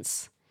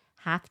tenants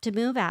have to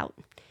move out,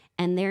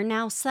 and they're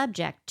now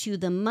subject to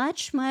the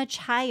much, much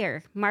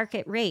higher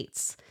market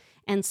rates.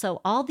 And so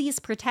all these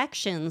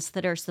protections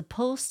that are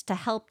supposed to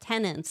help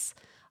tenants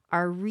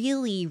are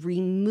really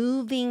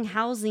removing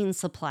housing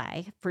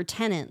supply for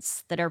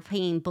tenants that are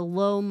paying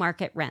below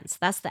market rents.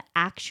 That's the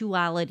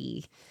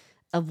actuality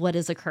of what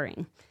is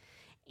occurring.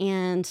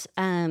 And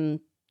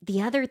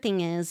the other thing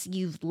is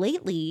you've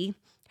lately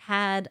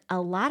had a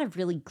lot of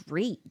really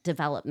great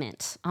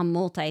development on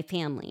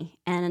multifamily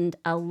and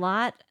a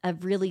lot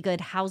of really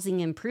good housing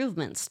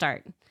improvements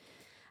start.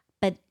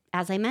 But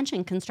as I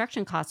mentioned,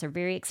 construction costs are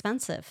very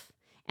expensive.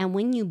 And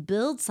when you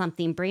build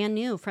something brand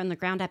new from the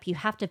ground up, you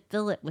have to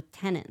fill it with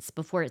tenants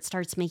before it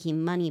starts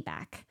making money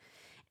back.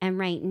 And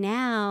right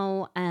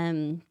now,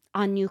 on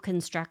new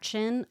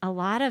construction, a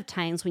lot of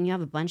times when you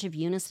have a bunch of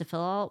units to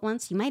fill all at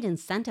once, you might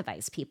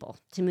incentivize people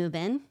to move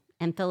in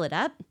and fill it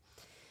up.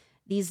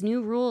 These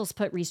new rules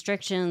put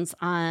restrictions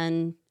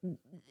on,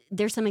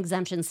 there's some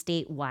exemptions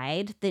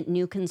statewide that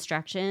new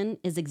construction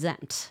is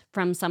exempt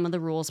from some of the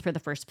rules for the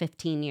first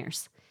 15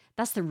 years.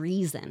 That's the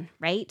reason,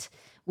 right?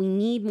 We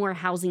need more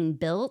housing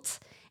built,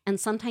 and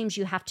sometimes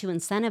you have to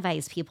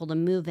incentivize people to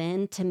move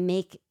in to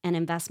make an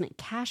investment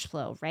cash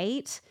flow,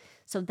 right?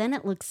 So then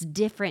it looks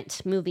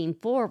different moving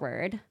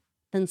forward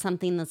than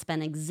something that's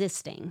been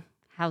existing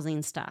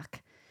housing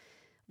stock.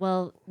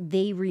 Well,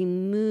 they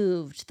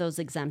removed those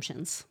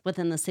exemptions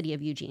within the city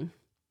of Eugene.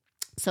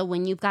 So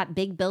when you've got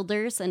big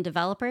builders and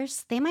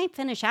developers, they might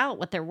finish out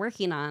what they're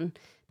working on,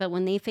 but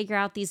when they figure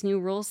out these new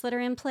rules that are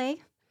in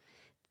play,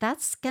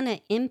 that's going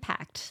to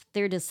impact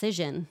their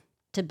decision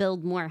to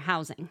build more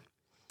housing.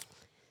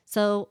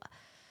 So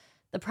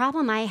the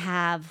problem I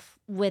have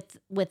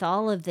with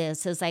all of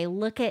this is I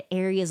look at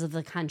areas of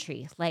the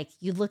country, like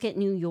you look at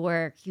New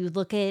York, you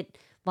look at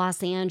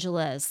Los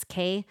Angeles,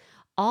 okay?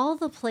 All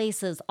the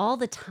places, all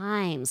the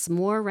times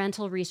more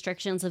rental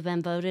restrictions have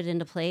been voted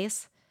into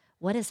place.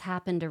 What has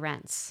happened to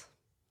rents?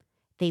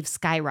 They've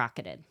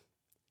skyrocketed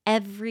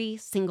every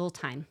single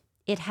time.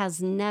 It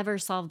has never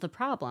solved the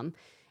problem.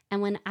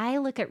 And when I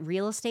look at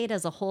real estate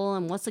as a whole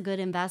and what's a good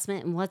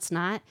investment and what's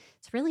not,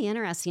 it's really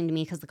interesting to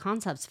me because the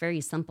concept's very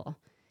simple.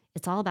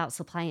 It's all about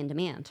supply and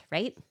demand,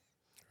 right?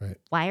 Right.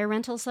 Why are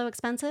rentals so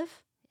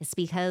expensive? It's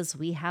because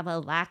we have a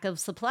lack of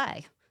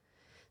supply.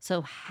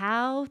 So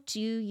how do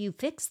you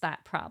fix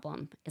that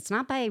problem? It's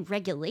not by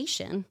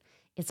regulation.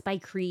 It's by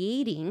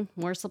creating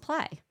more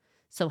supply.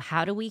 So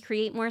how do we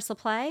create more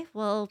supply?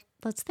 Well,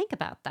 let's think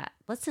about that.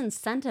 Let's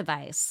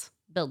incentivize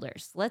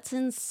builders. Let's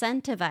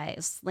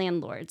incentivize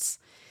landlords.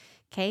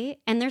 Okay.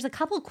 And there's a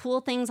couple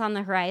cool things on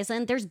the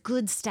horizon. There's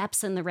good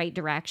steps in the right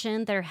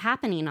direction that are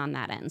happening on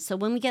that end. So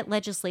when we get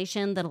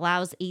legislation that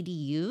allows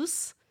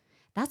ADUs,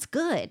 that's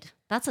good.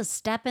 That's a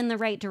step in the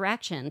right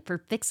direction for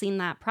fixing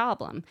that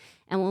problem.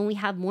 And when we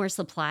have more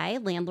supply,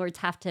 landlords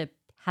have to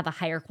have a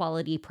higher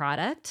quality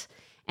product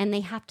and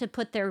they have to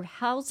put their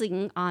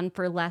housing on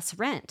for less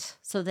rent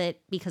so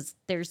that because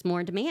there's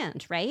more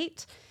demand,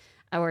 right?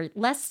 Or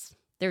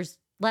there's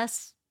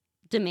less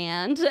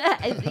demand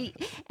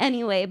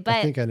anyway, but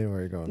I think I knew where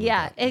you're going.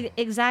 Yeah,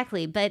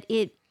 exactly. But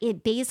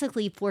it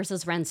basically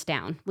forces rents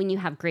down when you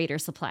have greater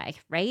supply,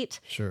 right?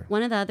 Sure.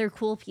 One of the other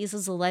cool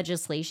pieces of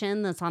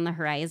legislation that's on the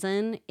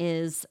horizon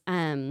is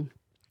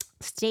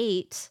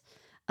state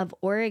of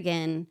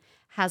Oregon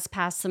has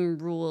passed some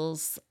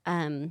rules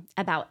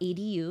about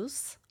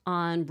ADUs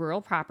on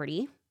rural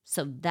property.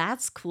 So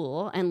that's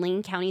cool. And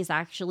Lane County is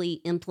actually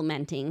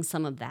implementing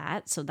some of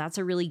that. So that's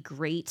a really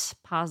great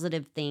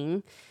positive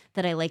thing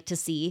that I like to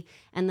see.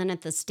 And then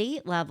at the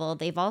state level,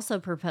 they've also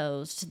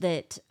proposed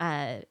that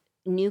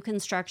new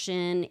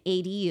construction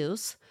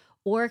ADUs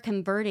or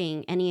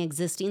converting any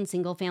existing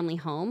single family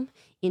home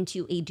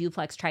into a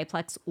duplex,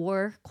 triplex,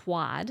 or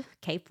quad,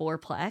 okay,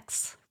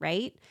 fourplex,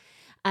 right?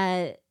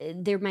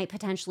 There might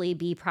potentially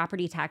be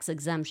property tax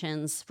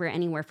exemptions for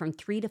anywhere from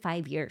 3 to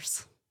 5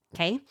 years.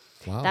 Okay.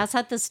 Wow. That's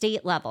at the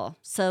state level.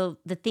 So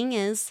the thing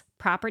is,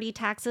 property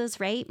taxes,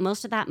 right?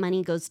 Most of that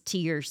money goes to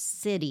your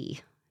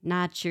city,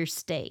 not your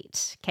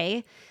state.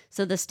 Okay.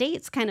 So the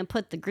states kind of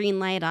put the green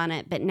light on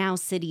it, but now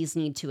cities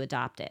need to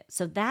adopt it.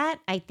 So that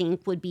I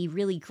think would be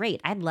really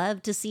great. I'd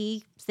love to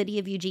see City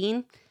of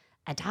Eugene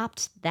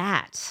adopt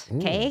that.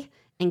 Okay.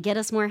 And get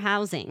us more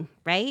housing,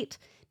 right?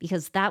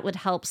 Because that would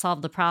help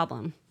solve the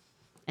problem.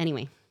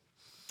 Anyway.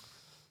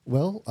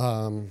 Well,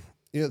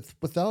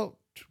 without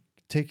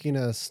taking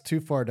us too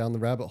far down the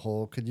rabbit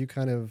hole, could you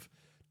kind of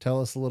tell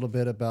us a little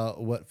bit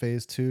about what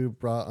phase 2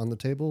 brought on the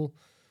table,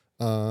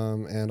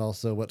 and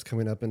also what's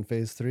coming up in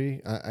phase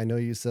 3? I know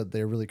you said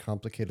they're really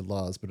complicated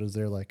laws, but is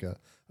there like a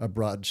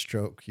broad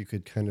stroke you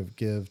could kind of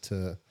give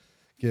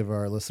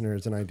our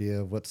listeners an idea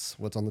of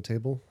what's on the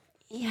table?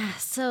 Yeah,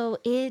 so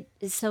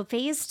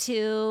phase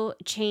 2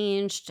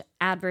 changed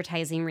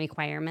advertising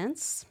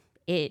requirements.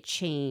 It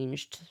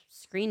changed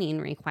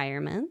screening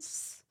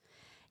requirements.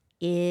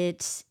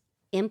 It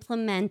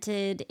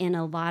implemented, in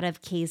a lot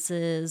of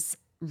cases,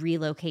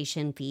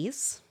 relocation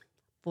fees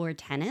for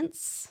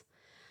tenants.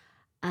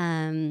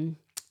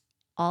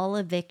 All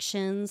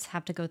evictions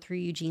have to go through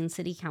Eugene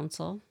City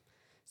Council.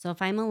 So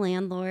if I'm a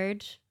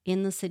landlord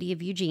in the city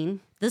of Eugene,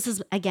 this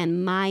is,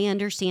 again, my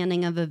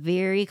understanding of a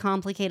very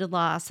complicated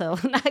law, so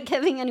I'm not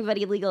giving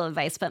anybody legal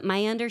advice, but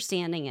my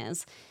understanding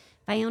is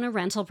if I own a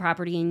rental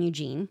property in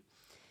Eugene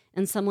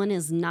and someone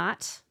is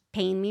not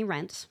paying me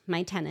rent,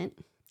 my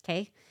tenant,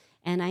 okay,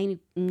 and I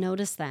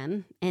notice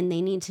them and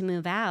they need to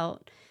move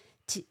out,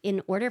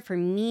 in order for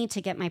me to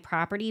get my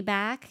property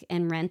back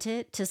and rent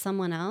it to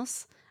someone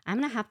else, I'm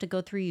going to have to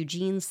go through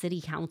Eugene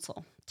City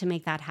Council to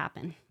make that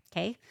happen,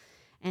 okay?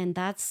 And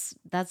that's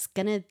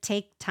going to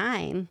take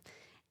time.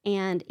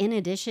 And in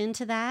addition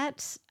to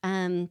that,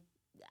 I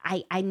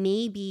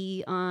may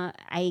need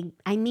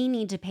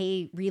to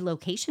pay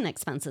relocation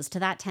expenses to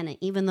that tenant,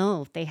 even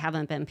though they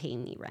haven't been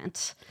paying me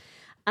rent.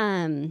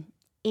 And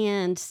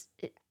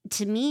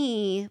to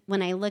me,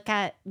 when I look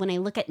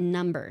at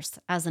numbers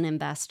as an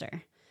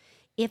investor,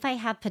 if I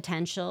have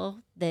potential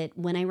that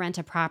when I rent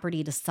a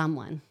property to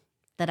someone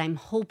that I'm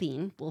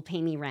hoping will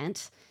pay me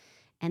rent,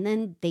 and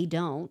then they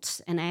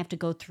don't, and I have to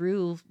go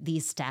through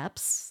these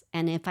steps,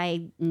 and if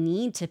I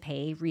need to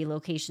pay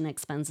relocation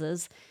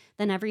expenses,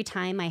 then every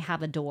time I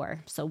have a door,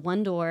 so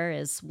one door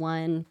is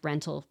one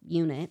rental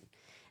unit,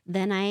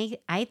 then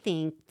I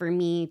think for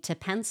me to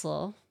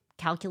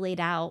calculate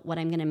out what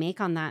I'm going to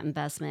make on that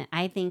investment,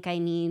 I think I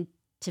need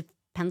to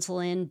pencil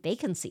in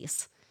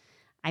vacancies.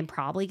 I'm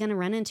probably going to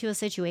run into a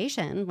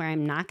situation where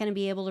I'm not going to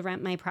be able to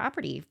rent my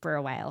property for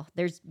a while.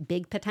 There's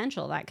big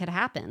potential that could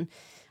happen.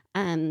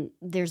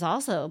 There's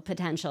also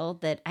potential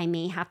that I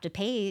may have to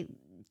pay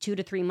 2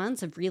 to 3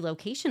 months of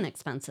relocation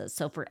expenses.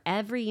 So for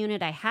every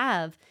unit I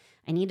have,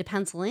 I need to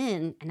pencil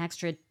in an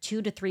extra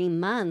 2 to 3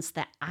 months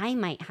that I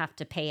might have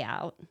to pay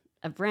out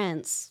of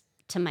rents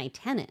to my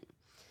tenant.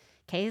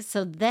 Okay,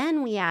 so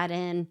then we add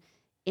in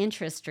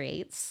interest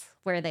rates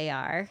where they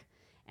are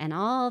and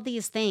all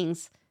these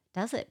things.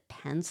 Does it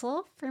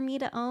pencil for me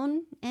to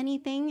own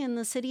anything in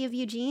the city of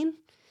Eugene?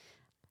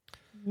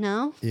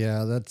 No.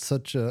 Yeah, that's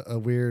such a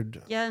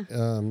weird Yeah.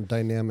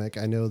 dynamic.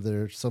 I know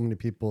there's so many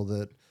people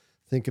that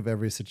think of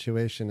every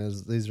situation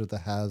as these are the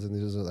haves and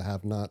these are the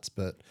have-nots,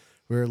 but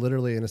we're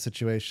literally in a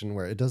situation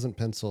where it doesn't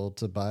pencil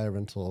to buy a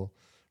rental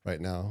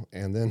right now.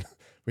 And then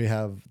we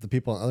have the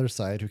people on the other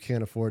side who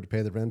can't afford to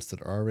pay the rents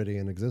that are already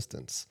in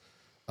existence.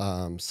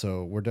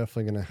 So we're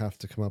definitely going to have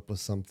to come up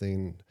with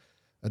something,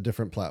 a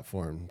different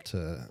platform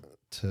to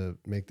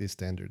make these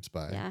standards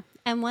by. Yeah.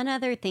 And one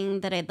other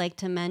thing that I'd like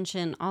to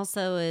mention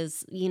also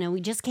is,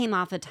 we just came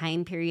off a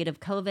time period of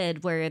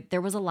COVID where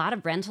there was a lot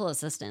of rental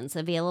assistance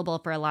available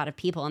for a lot of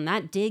people. And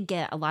that did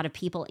get a lot of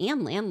people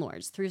and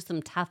landlords through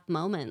some tough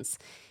moments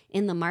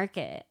in the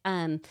market.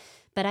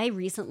 But I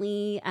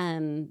recently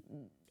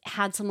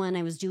had someone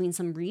I was doing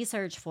some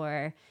research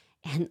for,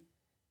 and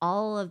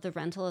all of the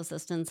rental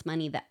assistance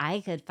money that I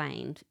could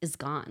find is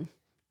gone.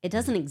 It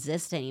doesn't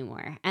exist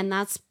anymore. And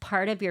that's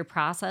part of your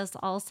process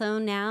also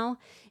now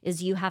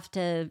is you have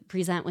to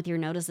present with your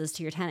notices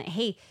to your tenant,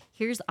 hey,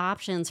 here's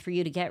options for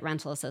you to get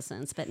rental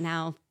assistance, but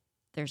now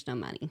there's no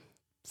money.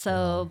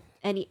 So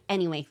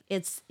anyway,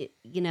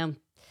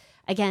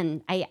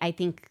 again, I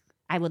think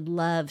I would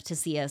love to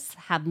see us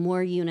have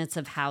more units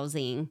of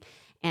housing,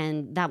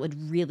 and that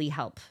would really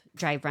help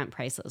drive rent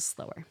prices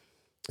lower.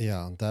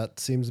 Yeah, that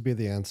seems to be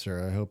the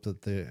answer. I hope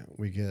that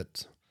we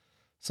get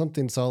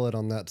something solid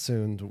on that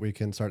soon that we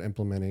can start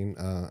implementing.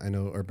 I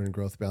know urban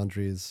growth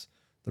boundaries,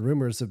 the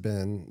rumors have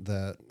been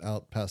that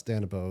out past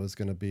Danabo is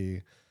going to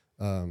be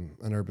an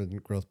urban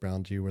growth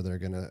boundary where they're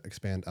going to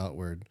expand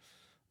outward.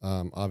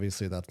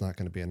 Obviously, that's not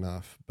going to be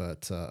enough,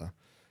 but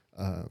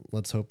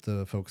let's hope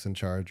the folks in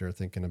charge are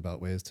thinking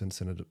about ways to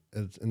incentivize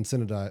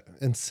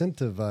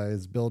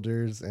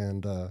builders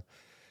and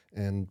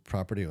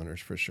property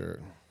owners for sure.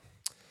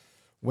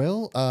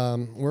 Well,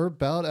 we're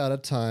about out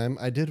of time.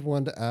 I did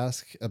want to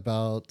ask you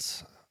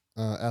about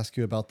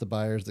the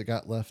buyers that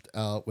got left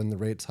out when the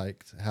rates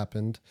hike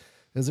happened.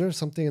 Is there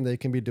something they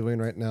can be doing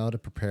right now to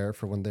prepare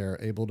for when they're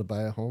able to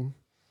buy a home?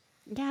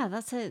 Yeah,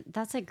 that's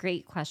a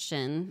great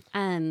question.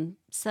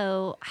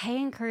 So I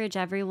encourage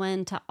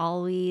everyone to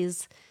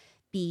always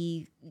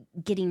be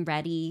getting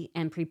ready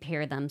and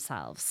prepare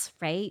themselves,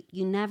 right?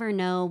 You never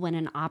know when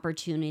an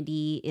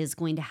opportunity is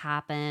going to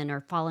happen or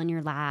fall in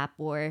your lap,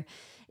 or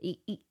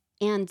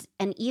and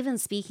even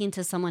speaking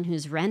to someone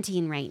who's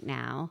renting right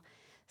now,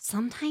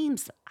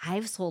 sometimes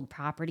I've sold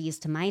properties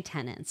to my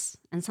tenants,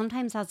 and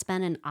sometimes that's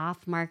been an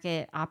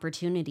off-market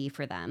opportunity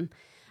for them.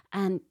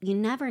 You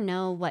never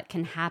know what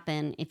can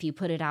happen if you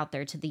put it out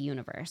there to the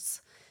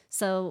universe.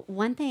 So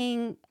one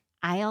thing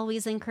I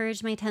always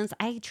encourage my tenants,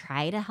 I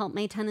try to help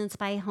my tenants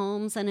buy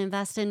homes and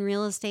invest in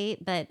real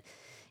estate, but,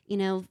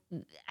 I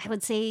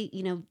would say,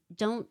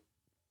 don't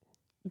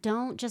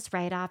just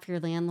write off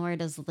your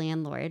landlord as a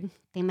landlord.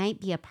 They might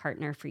be a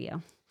partner for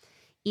you.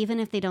 Even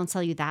if they don't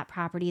sell you that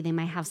property, they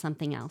might have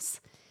something else.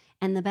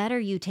 And the better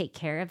you take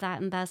care of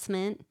that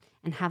investment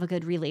and have a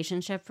good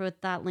relationship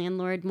with that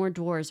landlord, more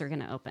doors are going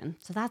to open.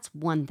 So that's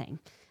one thing.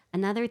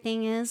 Another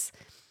thing is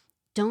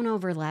don't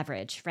over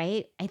leverage,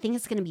 right? I think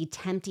it's going to be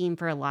tempting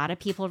for a lot of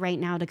people right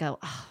now to go,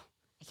 oh,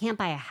 I can't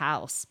buy a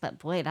house, but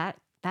boy, that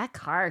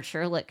car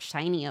sure looks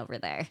shiny over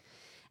there.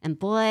 And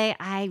boy,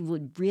 I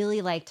would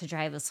really like to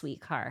drive a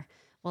sweet car.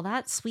 Well,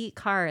 that sweet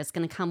car is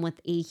going to come with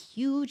a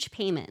huge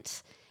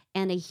payment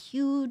and a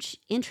huge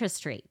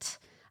interest rate.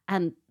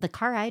 The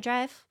car I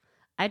drive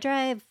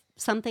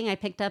something I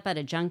picked up at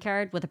a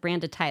junkyard with a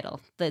branded title.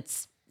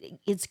 It's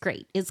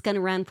great. It's going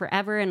to run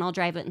forever, and I'll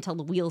drive it until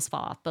the wheels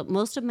fall off. But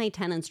most of my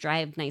tenants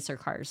drive nicer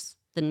cars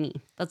than me.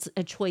 That's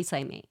a choice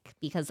I make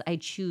because I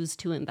choose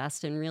to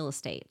invest in real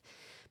estate.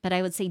 But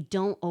I would say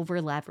don't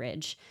over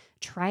leverage.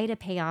 Try to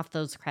pay off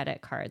those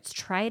credit cards.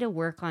 Try to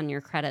work on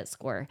your credit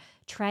score.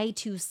 Try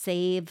to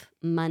save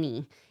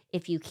money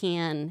if you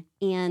can,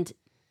 and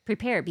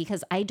prepare,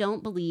 because I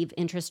don't believe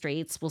interest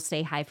rates will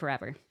stay high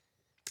forever.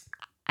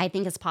 I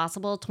think it's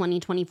possible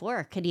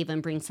 2024 could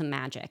even bring some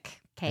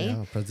magic. Okay.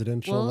 Yeah,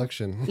 presidential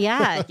election.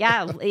 yeah.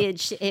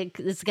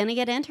 It's going to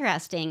get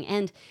interesting.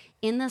 And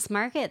in this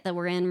market that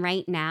we're in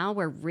right now,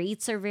 where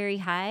rates are very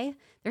high,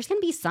 there's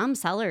going to be some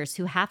sellers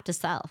who have to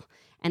sell.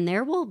 And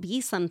there will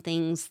be some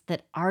things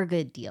that are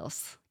good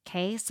deals.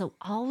 Okay. So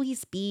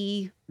always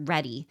be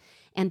ready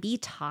and be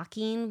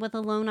talking with a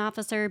loan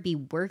officer, be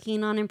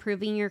working on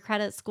improving your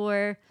credit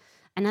score.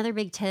 Another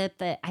big tip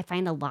that I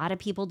find a lot of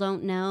people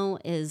don't know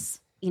is,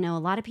 a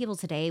lot of people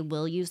today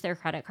will use their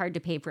credit card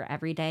to pay for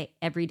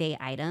everyday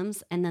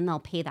items, and then they'll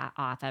pay that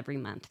off every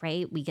month,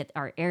 right? We get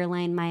our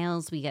airline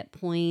miles, we get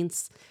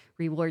points,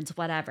 rewards,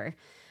 whatever.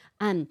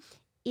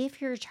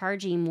 If you're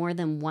charging more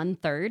than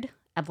 1/3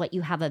 of what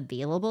you have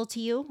available to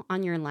you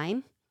on your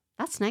line,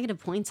 that's negative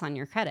points on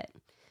your credit.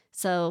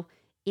 So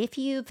if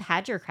you've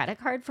had your credit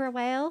card for a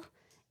while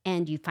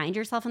and you find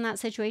yourself in that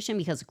situation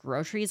because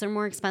groceries are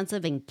more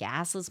expensive and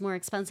gas is more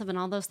expensive and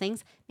all those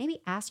things, maybe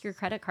ask your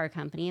credit card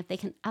company if they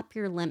can up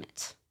your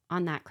limit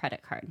on that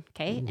credit card,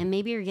 okay? And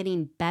maybe you're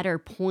getting better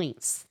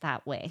points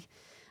that way.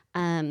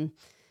 But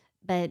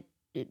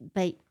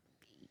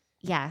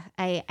yeah,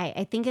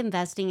 I think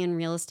investing in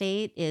real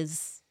estate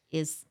is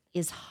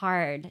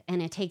hard,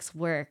 and it takes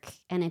work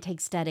and it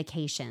takes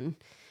dedication.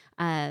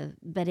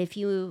 But if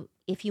you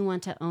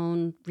want to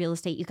own real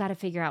estate, you got to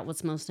figure out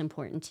what's most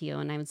important to you.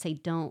 And I would say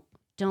don't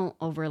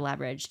over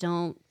leverage.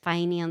 Don't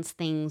finance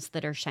things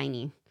that are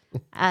shiny.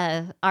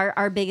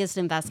 Our biggest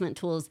investment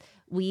tools,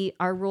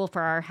 our rule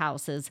for our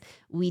house is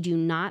we do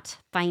not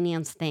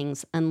finance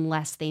things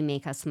unless they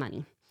make us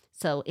money.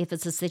 So if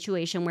it's a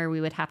situation where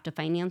we would have to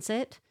finance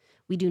it,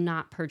 we do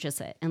not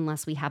purchase it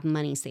unless we have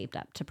money saved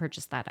up to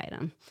purchase that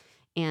item.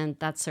 And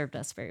that's served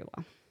us very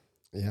well.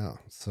 Yeah.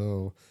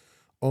 So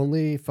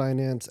only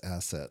finance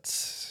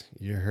assets.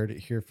 You heard it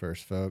here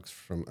first, folks,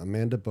 from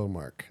Amanda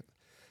Bomark.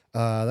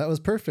 That was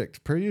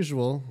perfect. Per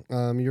usual,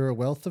 you're a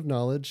wealth of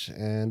knowledge.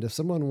 And if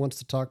someone wants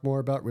to talk more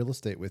about real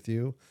estate with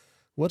you,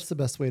 what's the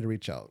best way to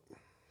reach out?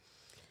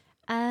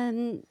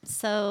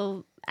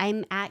 So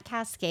I'm at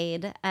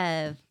Cascade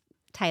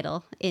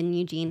Title in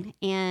Eugene,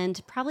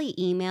 and probably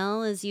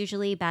email is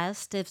usually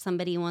best if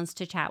somebody wants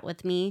to chat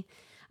with me.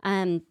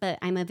 But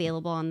I'm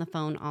available on the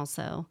phone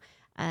also.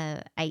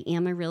 I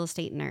am a real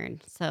estate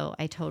nerd, so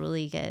I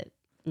totally get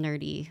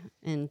nerdy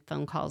in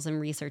phone calls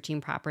and researching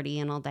property,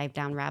 and I'll dive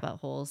down rabbit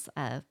holes.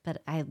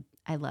 But I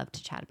love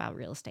to chat about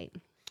real estate.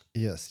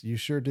 Yes, you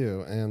sure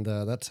do. And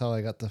that's how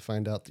I got to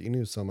find out that you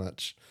knew so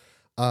much.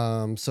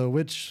 So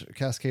which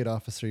Cascade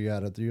office are you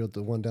at? Are you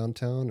the one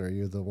downtown, or are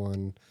you the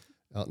one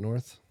out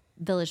north?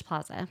 Village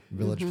Plaza.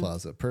 Village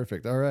Plaza.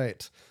 Perfect. All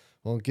right.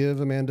 Well,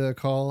 give Amanda a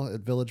call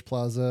at Village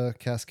Plaza,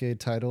 Cascade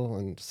Title,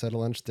 and set a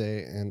lunch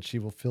day, and she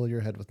will fill your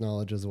head with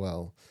knowledge as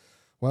well.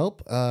 Well,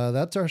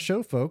 that's our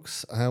show,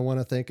 folks. I want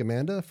to thank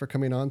Amanda for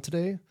coming on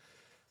today.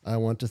 I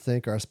want to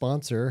thank our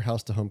sponsor,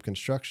 House to Home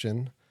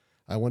Construction.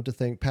 I want to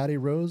thank Patty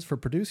Rose for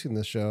producing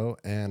the show,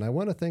 and I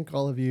want to thank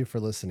all of you for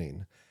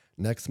listening.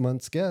 Next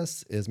month's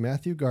guest is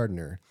Matthew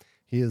Gardner.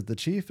 He is the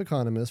chief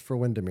economist for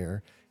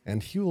Windermere,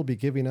 and he will be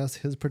giving us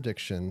his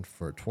prediction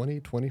for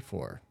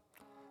 2024.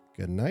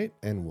 Good night,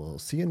 and we'll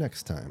see you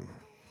next time.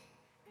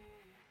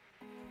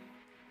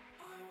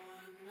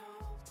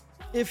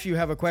 If you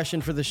have a question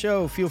for the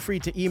show, feel free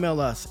to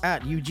email us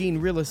at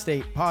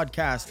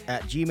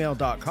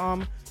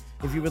eugenerealestatepodcast@gmail.com.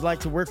 If you would like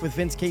to work with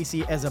Vince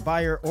Casey as a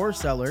buyer or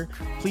seller,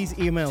 please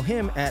email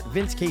him at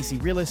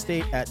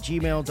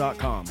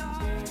vincecaseyrealestate@gmail.com.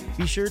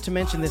 Be sure to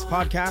mention this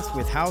podcast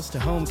with House to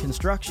Home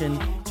Construction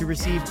to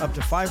receive up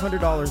to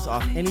 $500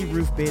 off any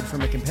roof bid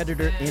from a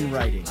competitor in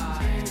writing.